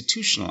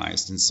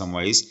institutionalized in some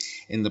ways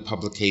in the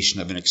publication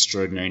of an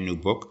extraordinary new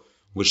book,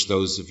 which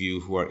those of you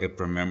who are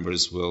IPRA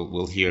members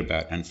will hear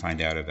about and find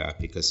out about,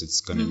 because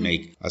it's going to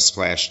make a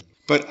splash.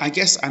 But I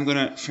guess I'm going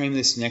to frame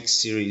this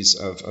next series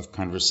of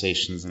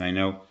conversations, and I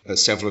know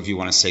several of you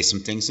want to say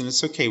some things, and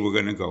it's okay, we're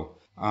going to go.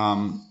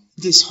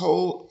 This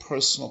whole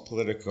personal,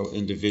 political,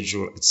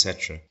 individual,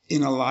 etc.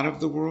 In a lot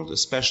of the world,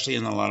 especially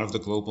in a lot of the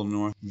global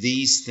north,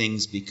 these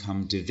things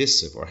become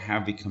divisive or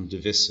have become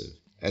divisive,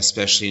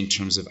 especially in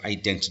terms of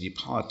identity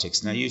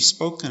politics. Now, you've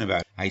spoken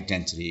about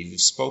identity,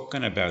 you've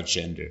spoken about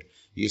gender,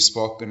 you've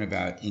spoken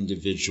about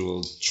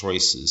individual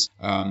choices.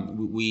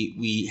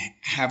 We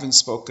haven't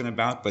spoken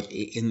about, but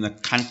in the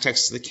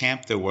context of the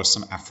camp, there were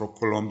some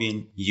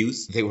Afro-Colombian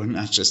youth. They were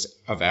not just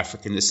of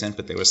African descent,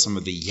 but they were some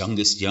of the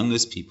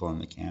youngest people in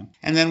the camp.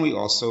 And then we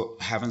also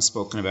haven't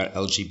spoken about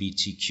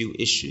LGBTQ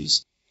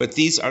issues. But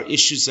these are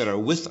issues that are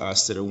with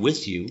us, that are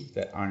with you,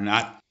 that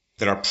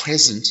are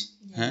present,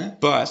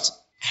 but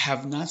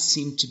have not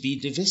seemed to be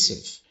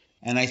divisive.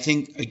 And I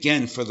think,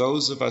 again, for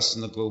those of us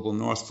in the global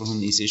north for whom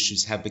these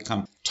issues have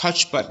become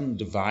touch-button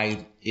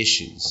divide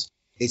issues,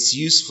 it's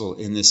useful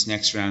in this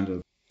next round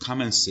of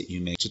comments that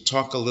you make to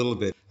talk a little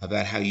bit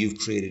about how you've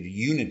created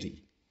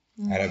unity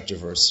out of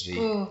diversity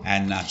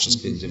and not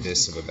just been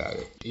divisive about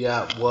it.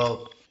 Yeah,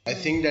 well, I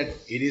think that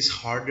it is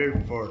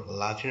harder for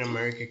Latin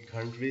American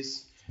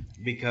countries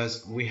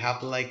because we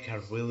have like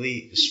a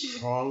really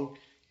strong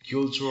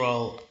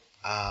cultural,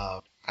 I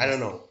don't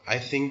know, I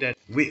think that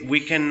we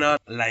cannot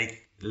like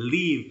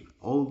leave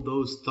all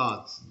those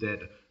thoughts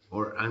that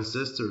our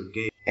ancestors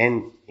gave.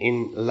 And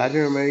in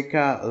Latin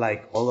America,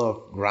 like all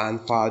of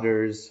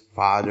grandfathers,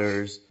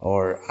 fathers,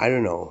 or I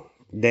don't know,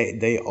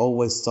 they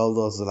always told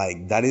us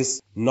like that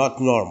is not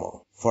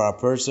normal for a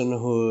person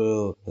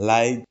who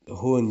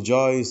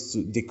enjoys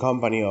the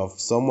company of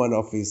someone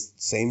of his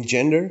same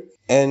gender.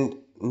 And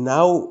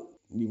now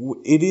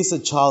it is a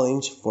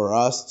challenge for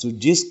us to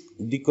just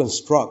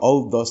deconstruct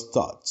all those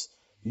thoughts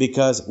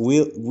because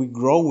we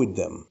grow with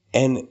them.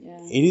 And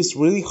it is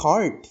really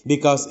hard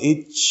because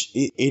it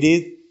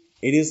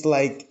is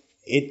like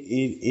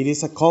it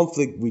is a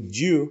conflict with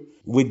you,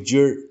 with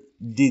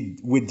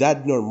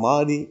that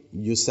normality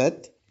you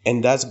set,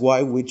 and that's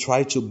why we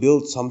try to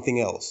build something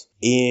else.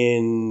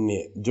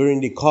 During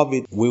the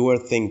COVID, we were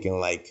thinking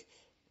like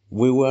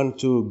we want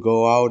to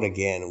go out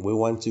again, we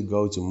want to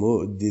go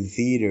to the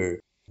theater,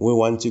 we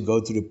want to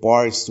go to the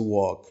parks to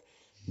walk,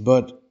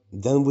 but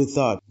then we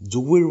thought, do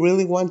we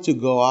really want to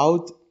go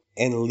out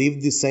and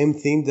live the same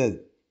thing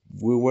that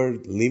we were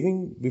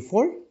living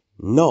before?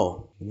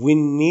 No, we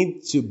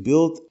need to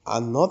build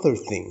another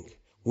thing.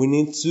 We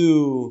need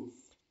to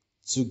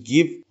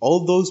give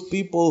all those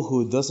people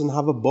who doesn't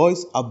have a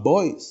voice,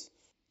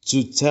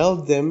 to tell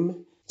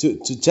them,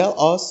 to tell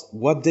us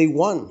what they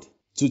want,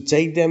 to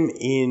take them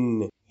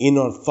in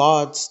our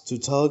thoughts,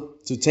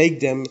 to take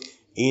them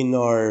in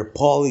our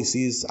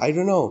policies. I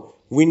don't know.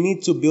 We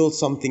need to build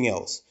something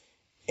else.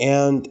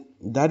 And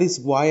that is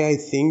why I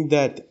think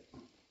that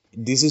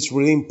this is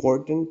really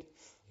important,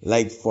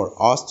 like for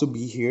us to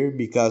be here,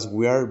 because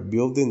we are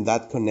building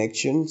that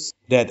connections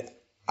that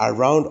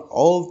around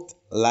all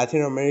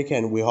Latin America,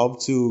 and we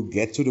hope to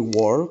get to the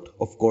world,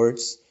 of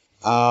course.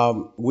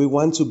 We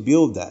want to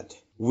build that.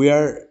 We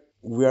are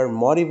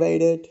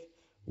motivated.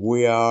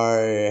 We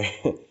are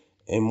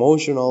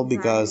emotional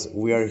because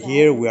we are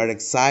here. We are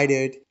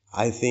excited.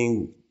 I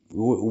think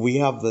we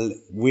have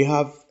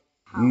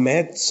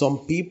met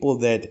some people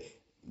that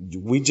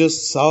we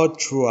just saw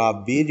through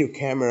a video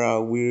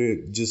camera,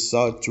 we just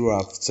saw through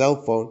a cell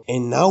phone,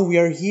 and now we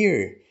are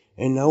here,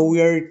 and now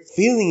we are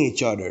feeling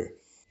each other.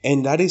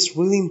 And that is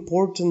really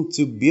important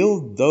to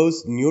build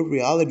those new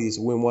realities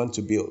we want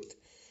to build.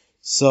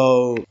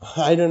 So,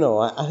 I don't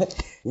know,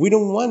 we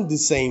don't want the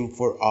same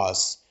for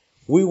us.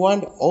 We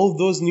want all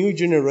those new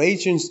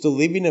generations to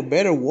live in a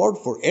better world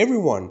for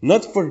everyone,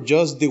 not for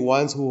just the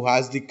ones who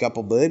has the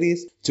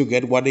capabilities to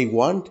get what they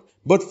want,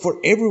 but for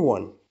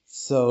everyone.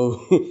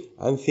 So,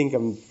 I'm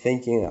thinking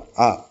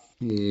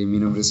Mi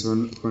nombre es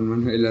Juan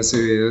Manuel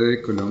Acevedo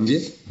de Colombia.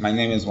 My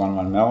name is Juan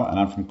Manuel, and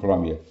I'm from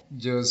Colombia.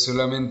 Yo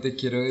solamente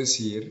quiero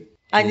decir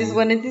I just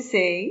wanted to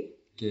say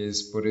que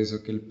es por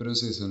eso que el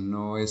proceso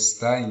no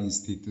está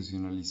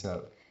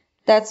institucionalizado.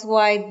 that's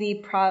why the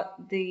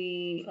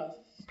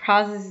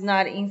process is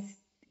not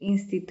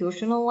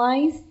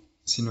institutionalized.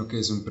 sino que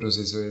es un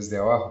proceso desde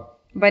abajo.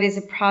 But it's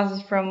a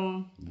process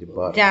from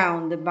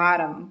down, the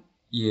bottom.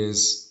 Y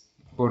es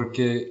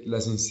porque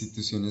las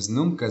instituciones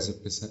nunca se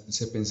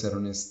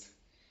pensaron esto.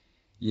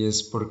 Y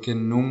es porque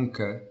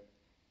nunca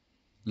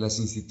las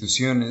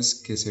instituciones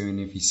que se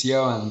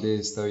beneficiaban de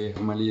esta vieja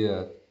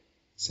malidad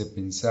se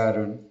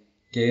pensaron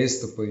que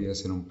esto podía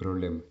ser un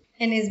problema.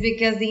 And it's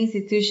because the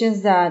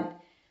institutions that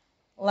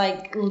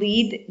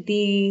lead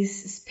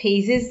these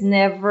spaces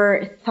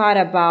never thought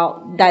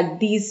about that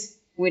this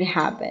would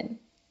happen.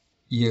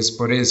 Y es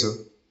por eso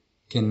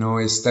que no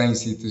está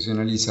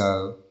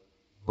institucionalizado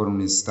por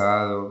un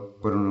Estado,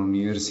 por una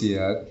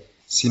universidad,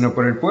 sino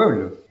por el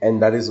pueblo.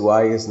 And that is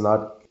why it's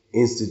not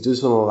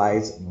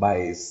institutionalized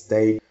by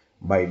state,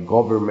 by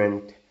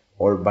government,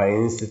 or by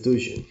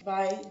institution.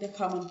 By the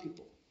common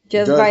people.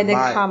 Just by the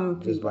common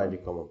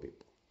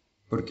people.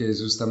 Porque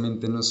es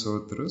justamente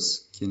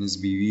nosotros quienes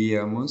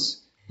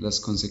vivíamos las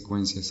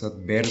consecuencias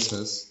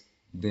adversas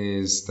de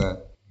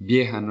esta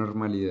vieja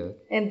normalidad.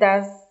 And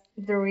that's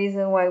the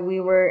reason why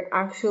we were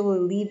actually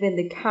living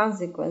the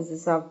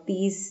consequences of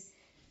this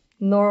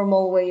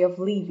normal way of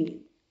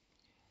living.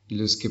 Y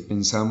los que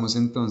pensamos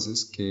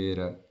entonces que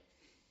era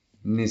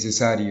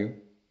necesario,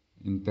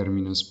 en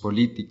términos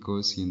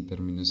políticos y en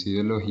términos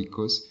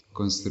ideológicos,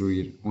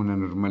 construir una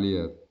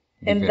normalidad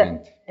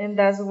diferente. And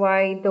that's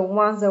why the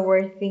ones that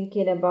were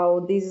thinking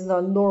about this is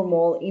not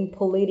normal in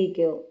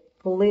political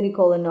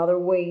and other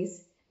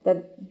ways,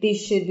 that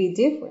this should be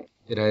different.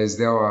 Era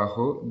desde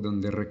abajo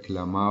donde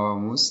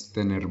reclamábamos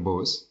tener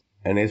voz.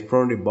 And it's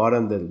from the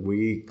bottom that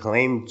we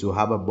claim to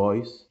have a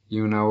voice. Y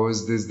una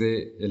voz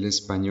desde el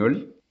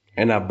español.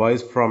 And a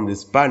voice from the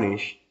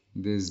Spanish.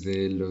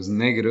 Desde los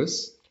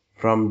negros.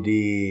 From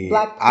the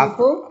Black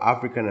people.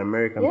 African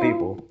American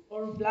people.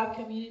 Or black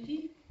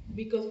community,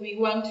 because we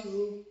want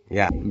to...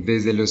 Yeah.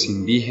 Desde los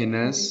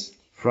indígenas.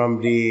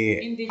 From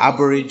the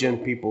Aboriginal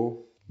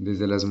people.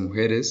 Desde las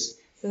mujeres.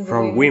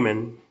 From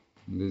women.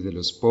 Desde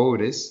los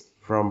pobres.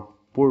 From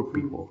poor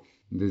people.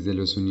 Desde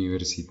los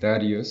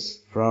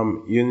universitarios.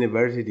 From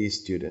university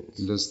students.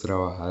 Los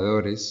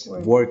trabajadores.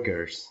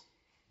 Workers.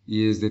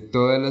 Y desde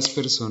todas las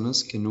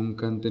personas que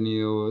nunca han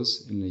tenido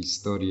voz en la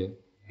historia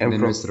de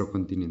nuestro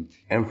continente.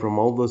 And from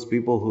all those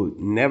people who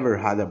never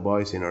had a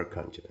voice in our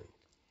continent.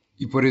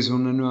 Y por eso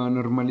una nueva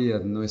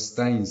normalidad no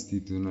está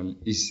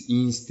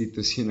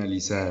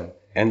institucionalizada.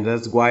 And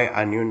that's why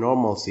a new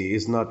normalcy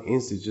is not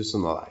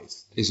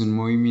institutionalized. Es un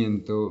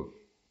movimiento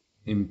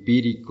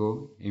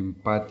empírico,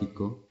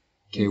 empático,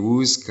 que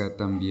busca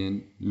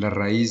también la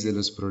raíz de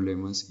los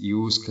problemas y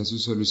busca su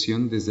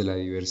solución desde la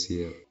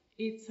diversidad.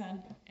 It's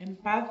an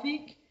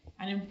empathic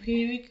and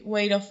empiric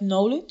way of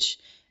knowledge,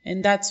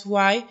 and that's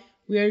why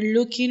we are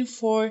looking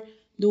for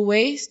the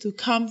ways to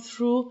come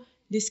through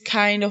this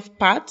kind of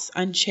paths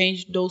and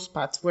change those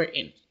paths we're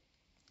in.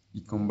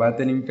 Y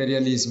combate el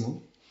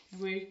imperialismo.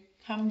 We're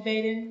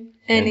combating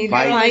and it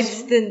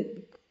fights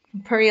the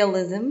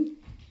imperialism.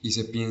 Y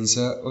se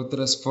piensa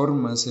otras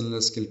formas en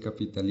las que el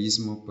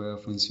capitalismo pueda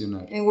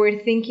funcionar. And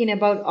we're thinking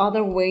about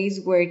other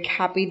ways where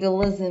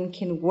capitalism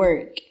can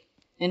work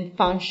and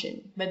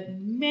function. But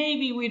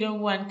maybe we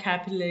don't want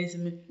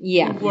capitalism to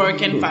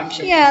work and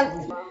function.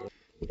 Yeah.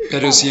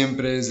 Pero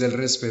siempre desde el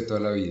respeto a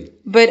la vida.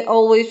 But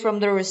always from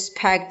the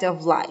respect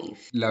of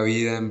life. La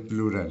vida en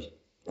plural.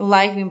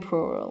 Life in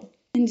plural.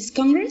 In this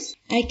Congress,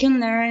 I can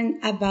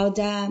learn about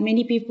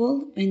many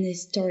people and the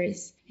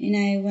stories. And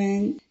I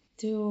went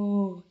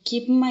to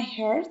keep in my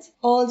heart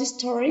all the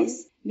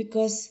stories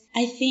because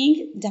I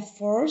think the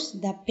force,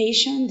 the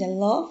passion, the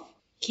love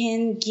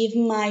can give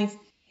my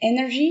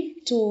energy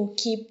to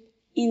keep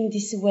in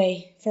this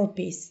way for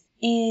peace.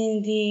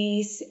 In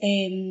this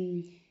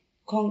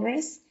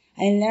Congress,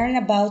 I learned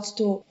about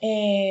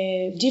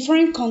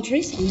different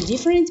countries and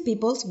different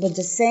peoples, but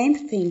the same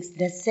things,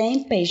 the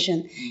same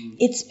passion.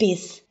 It's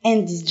peace.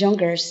 And these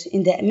youngers,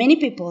 in the many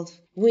people,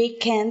 we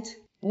can.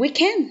 Yes,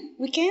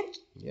 we can.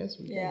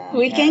 Yeah.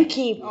 We can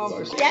keep.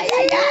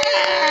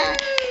 Yeah.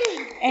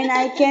 And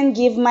I can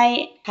give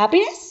my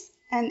happiness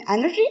and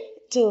energy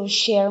to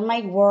share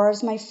my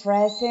words, my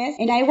phrases.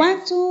 And I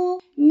want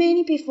to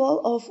many people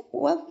of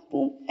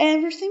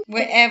everything.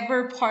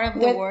 Whatever part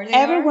of the world.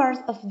 Every word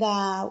of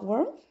the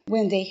world.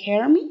 When they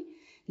hear me,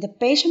 the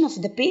passion of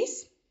the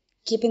peace,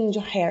 keep in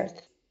your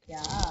heart.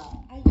 Yeah.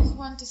 I just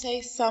want to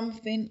say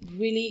something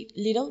really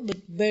little but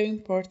very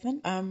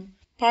important. I'm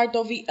part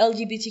of the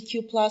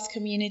LGBTQ plus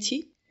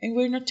community, and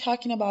we're not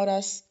talking about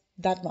us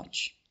that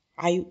much.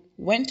 I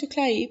went to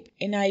CLAIP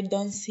and I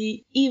don't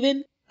see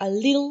even a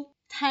little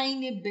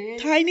tiny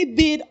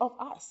bit of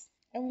us.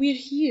 And we're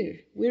here,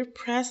 we're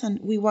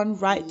present, we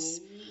want rights,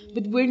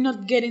 but we're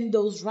not getting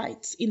those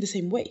rights in the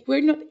same way.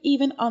 We're not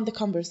even on the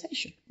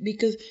conversation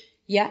because,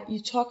 yeah, you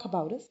talk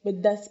about us,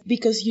 but that's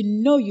because you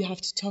know you have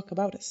to talk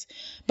about us.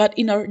 But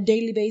in our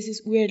daily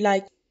basis, we're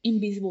like,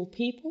 invisible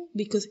people,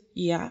 because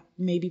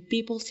maybe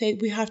people say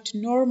we have to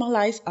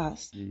normalize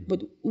us,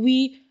 but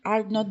we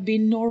are not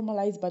being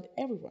normalized by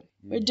everyone.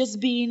 We're just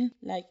being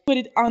put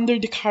it under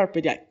the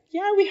carpet.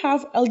 We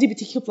have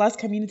LGBTQ plus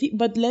community,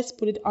 but let's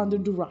put it under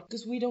the rug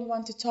because we don't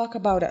want to talk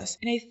about us.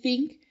 And I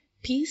think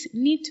peace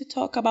need to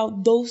talk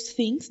about those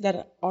things that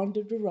are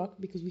under the rug,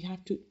 because we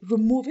have to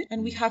remove it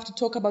and we have to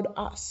talk about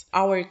us,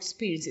 our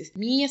experiences.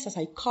 Me as a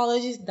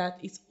psychologist that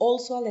is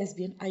also a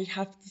lesbian, I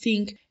have to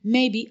think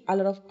maybe a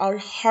lot of our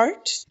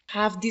hearts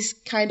have this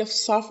kind of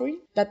suffering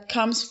that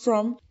comes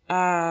from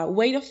a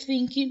way of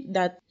thinking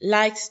that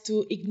likes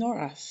to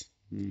ignore us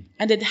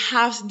and that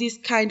has this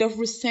kind of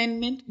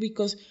resentment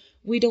because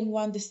we don't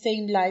want the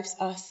same lives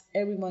as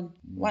everyone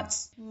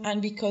wants,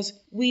 and because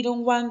we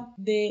don't want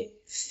the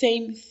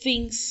same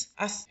things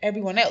as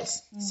everyone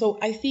else. So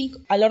I think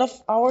a lot of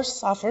our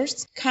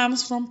suffers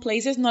comes from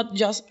places, not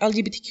just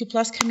LGBTQ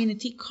plus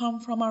community, come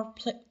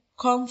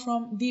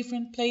from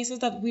different places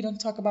that we don't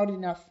talk about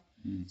enough.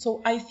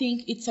 So I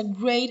think it's a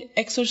great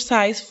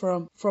exercise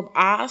from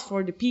us,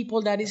 for the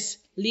people that is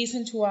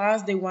listen to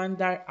us, the ones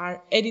that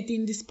are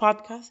editing this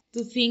podcast,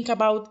 to think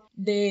about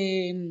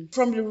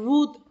from the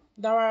root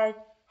that our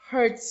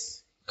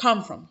hurts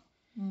come from.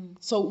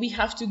 So we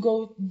have to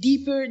go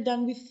deeper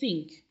than we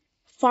think,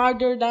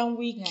 farther than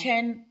we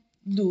can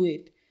do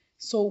it.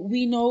 So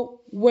we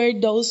know where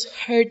those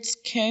hurts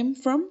came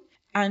from,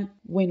 and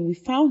when we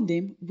found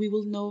them, we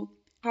will know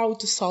how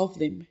to solve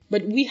them.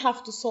 But we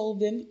have to solve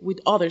them with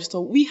others. So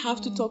we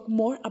have to talk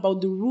more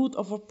about the root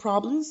of our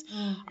problems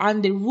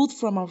and the root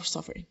from our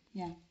suffering.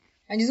 Yeah.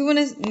 I just want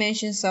to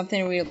mention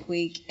something real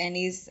quick, and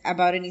it's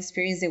about an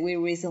experience that we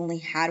recently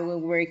had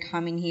when we were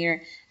coming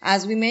here.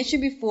 As we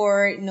mentioned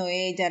before, Noe,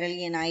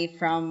 Yarely, and I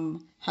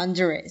from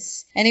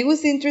Honduras. And it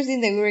was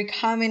interesting that we were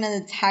coming on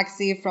a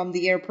taxi from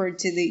the airport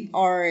to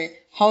our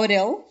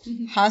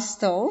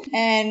hostel.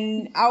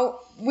 And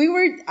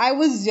I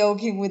was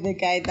joking with the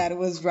guy that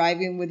was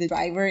driving with the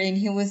driver, and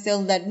he was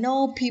telling that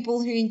no,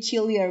 people here in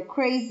Chile are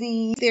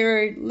crazy.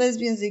 They're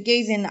lesbians and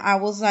gays. And I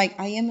was like,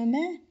 I am a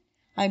man.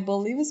 I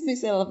believe it's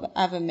myself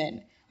as a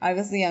man.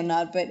 Obviously, I'm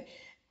not, but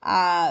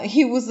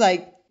he was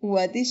like,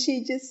 "What did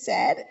she just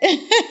said?"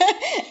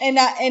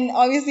 and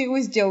obviously, it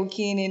was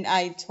joking, and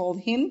I told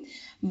him.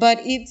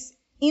 But it's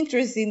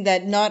interesting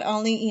that not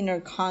only in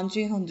our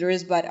country,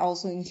 Honduras, but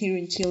also here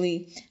in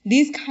Chile,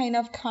 these kind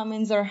of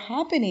comments are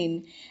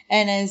happening.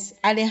 And as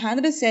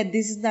Alejandra said,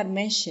 this is not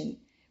mentioned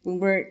when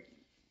we're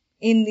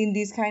in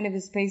this kind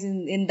of space,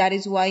 and that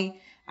is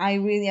why I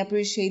really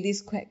appreciate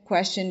this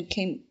question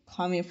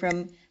coming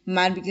from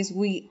Matt, because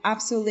we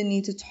absolutely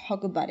need to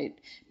talk about it,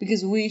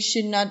 because we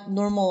should not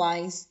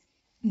normalize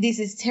these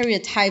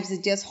stereotypes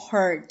that just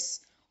hurts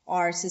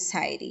our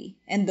society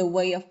and the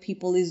way of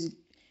people is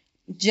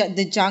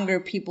the younger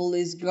people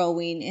is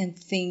growing and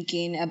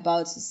thinking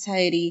about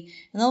society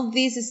and all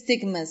these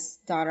stigmas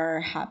that are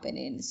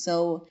happening.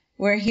 So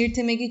we're here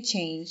to make a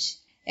change,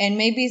 and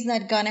maybe it's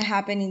not gonna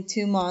happen in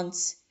 2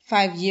 months,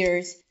 5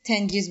 years,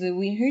 10 years, but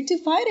we're here to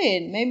fight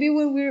it. Maybe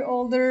when we're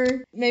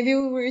older, maybe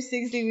when we're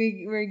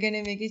 60, we're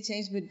gonna make a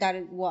change, but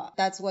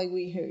that's why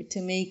we're here,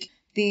 to make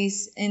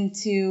this and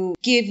to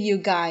give you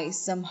guys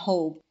some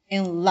hope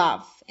and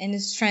love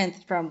and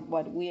strength from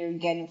what we're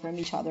getting from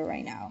each other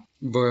right now.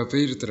 Voy a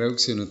pedir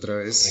traducción otra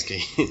vez.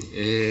 Okay.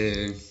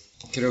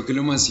 Creo que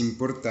lo más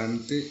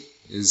importante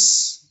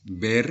es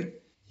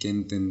ver que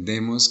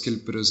entendemos que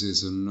el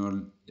proceso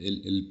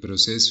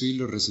y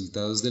los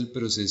resultados del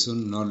proceso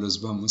no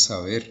los vamos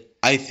a ver.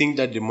 I think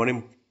that the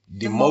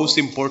most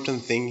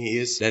important thing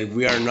is that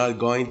we are not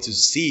going to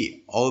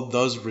see all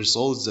those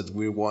results that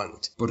we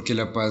want. Porque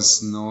la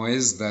paz no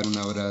es dar un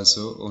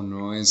abrazo, o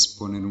no es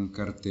poner un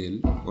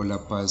cartel, o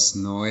la paz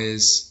no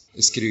es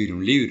escribir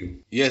un libro.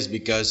 Yes,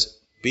 because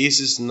peace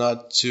is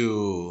not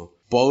to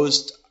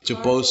post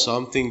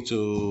something,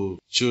 to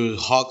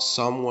hug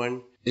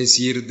someone. Es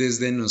ir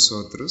desde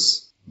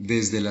nosotros,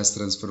 desde las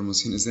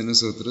transformaciones de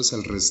nosotros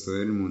al resto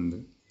del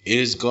mundo. It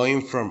is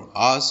going from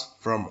us,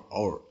 from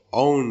our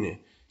own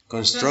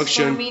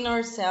construction. Transforming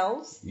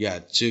ourselves. Yeah,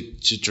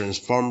 to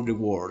transform the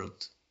world.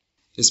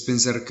 Es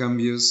pensar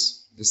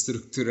cambios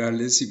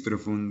estructurales y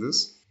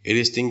profundos. It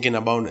is thinking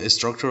about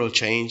structural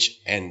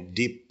change and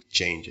deep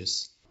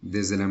changes.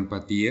 Desde la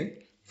empatía.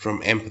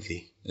 From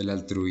empathy. El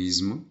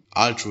altruismo.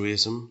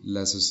 Altruism.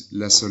 La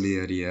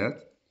solidaridad.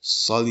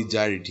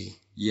 Solidarity.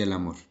 Y el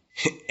amor.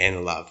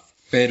 And love.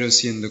 Pero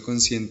siendo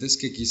conscientes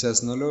que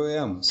quizás no lo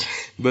veamos.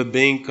 But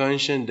being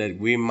conscious that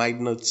we might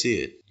not see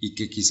it. Y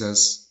que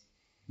quizás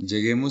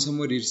lleguemos a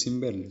morir sin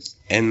verlos.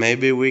 And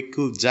maybe we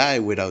could die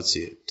without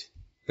seeing it.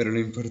 Pero lo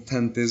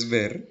importante es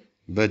ver.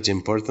 But the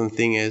important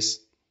thing is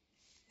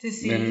to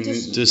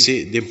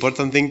see. The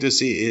important thing to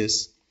see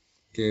is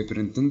que de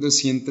pronto en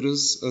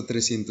 200 o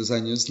 300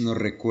 años nos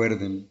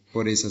recuerden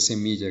por esa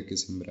semilla que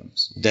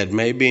sembramos. That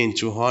maybe in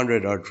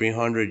 200 or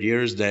 300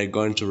 years they're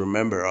going to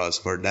remember us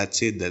for that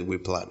seed that we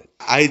planted.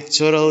 I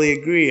totally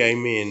agree. I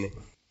mean,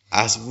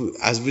 as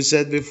we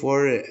said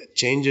before,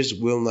 changes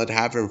will not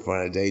happen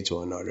from a day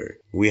to another.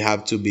 We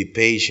have to be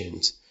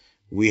patient.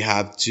 We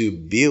have to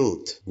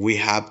build. We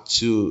have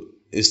to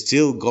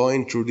still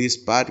going through this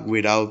path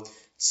without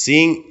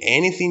seeing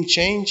anything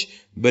change.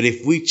 But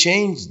if we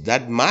change,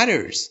 that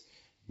matters.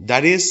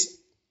 That is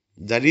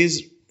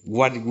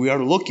what we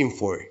are looking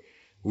for.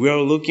 We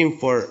are looking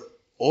for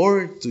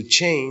us to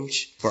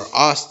change,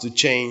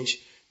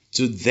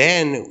 to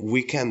then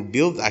we can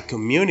build a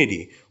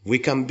community. We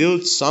can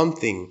build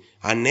something,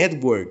 a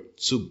network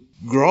to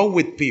grow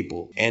with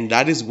people. And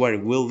that is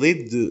what will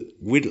lead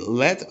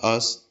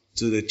us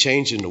to the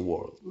change in the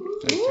world.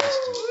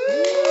 Fantastic.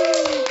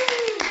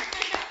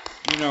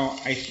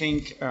 I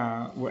think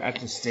we're at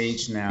the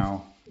stage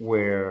now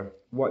where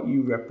what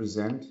you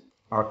represent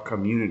are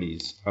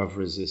communities of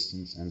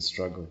resistance and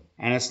struggle.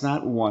 And it's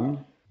not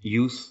one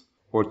youth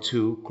or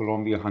two,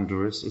 Colombia,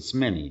 Honduras, it's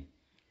many.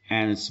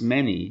 And it's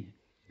many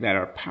that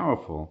are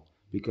powerful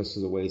because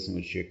of the ways in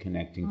which you're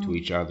connecting to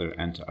each other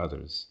and to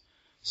others.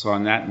 So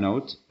on that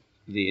note,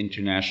 the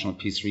International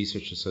Peace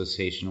Research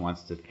Association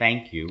wants to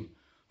thank you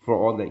for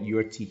all that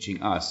you're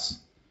teaching us,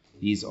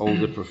 these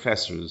older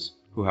professors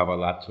who have a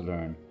lot to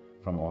learn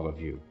from all of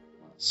you.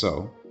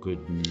 So,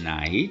 good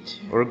night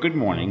or good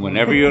morning,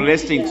 whenever you're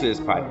listening to this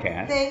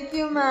podcast. Thank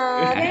you,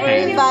 Mom, for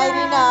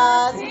inviting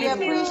us. We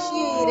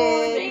appreciate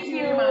it. Thank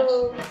you very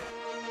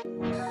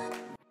much.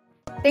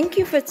 Thank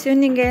you for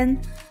tuning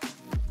in.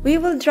 We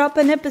will drop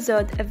an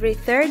episode every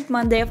third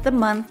Monday of the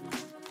month,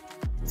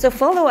 so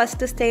follow us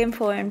to stay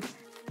informed.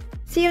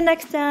 See you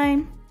next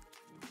time.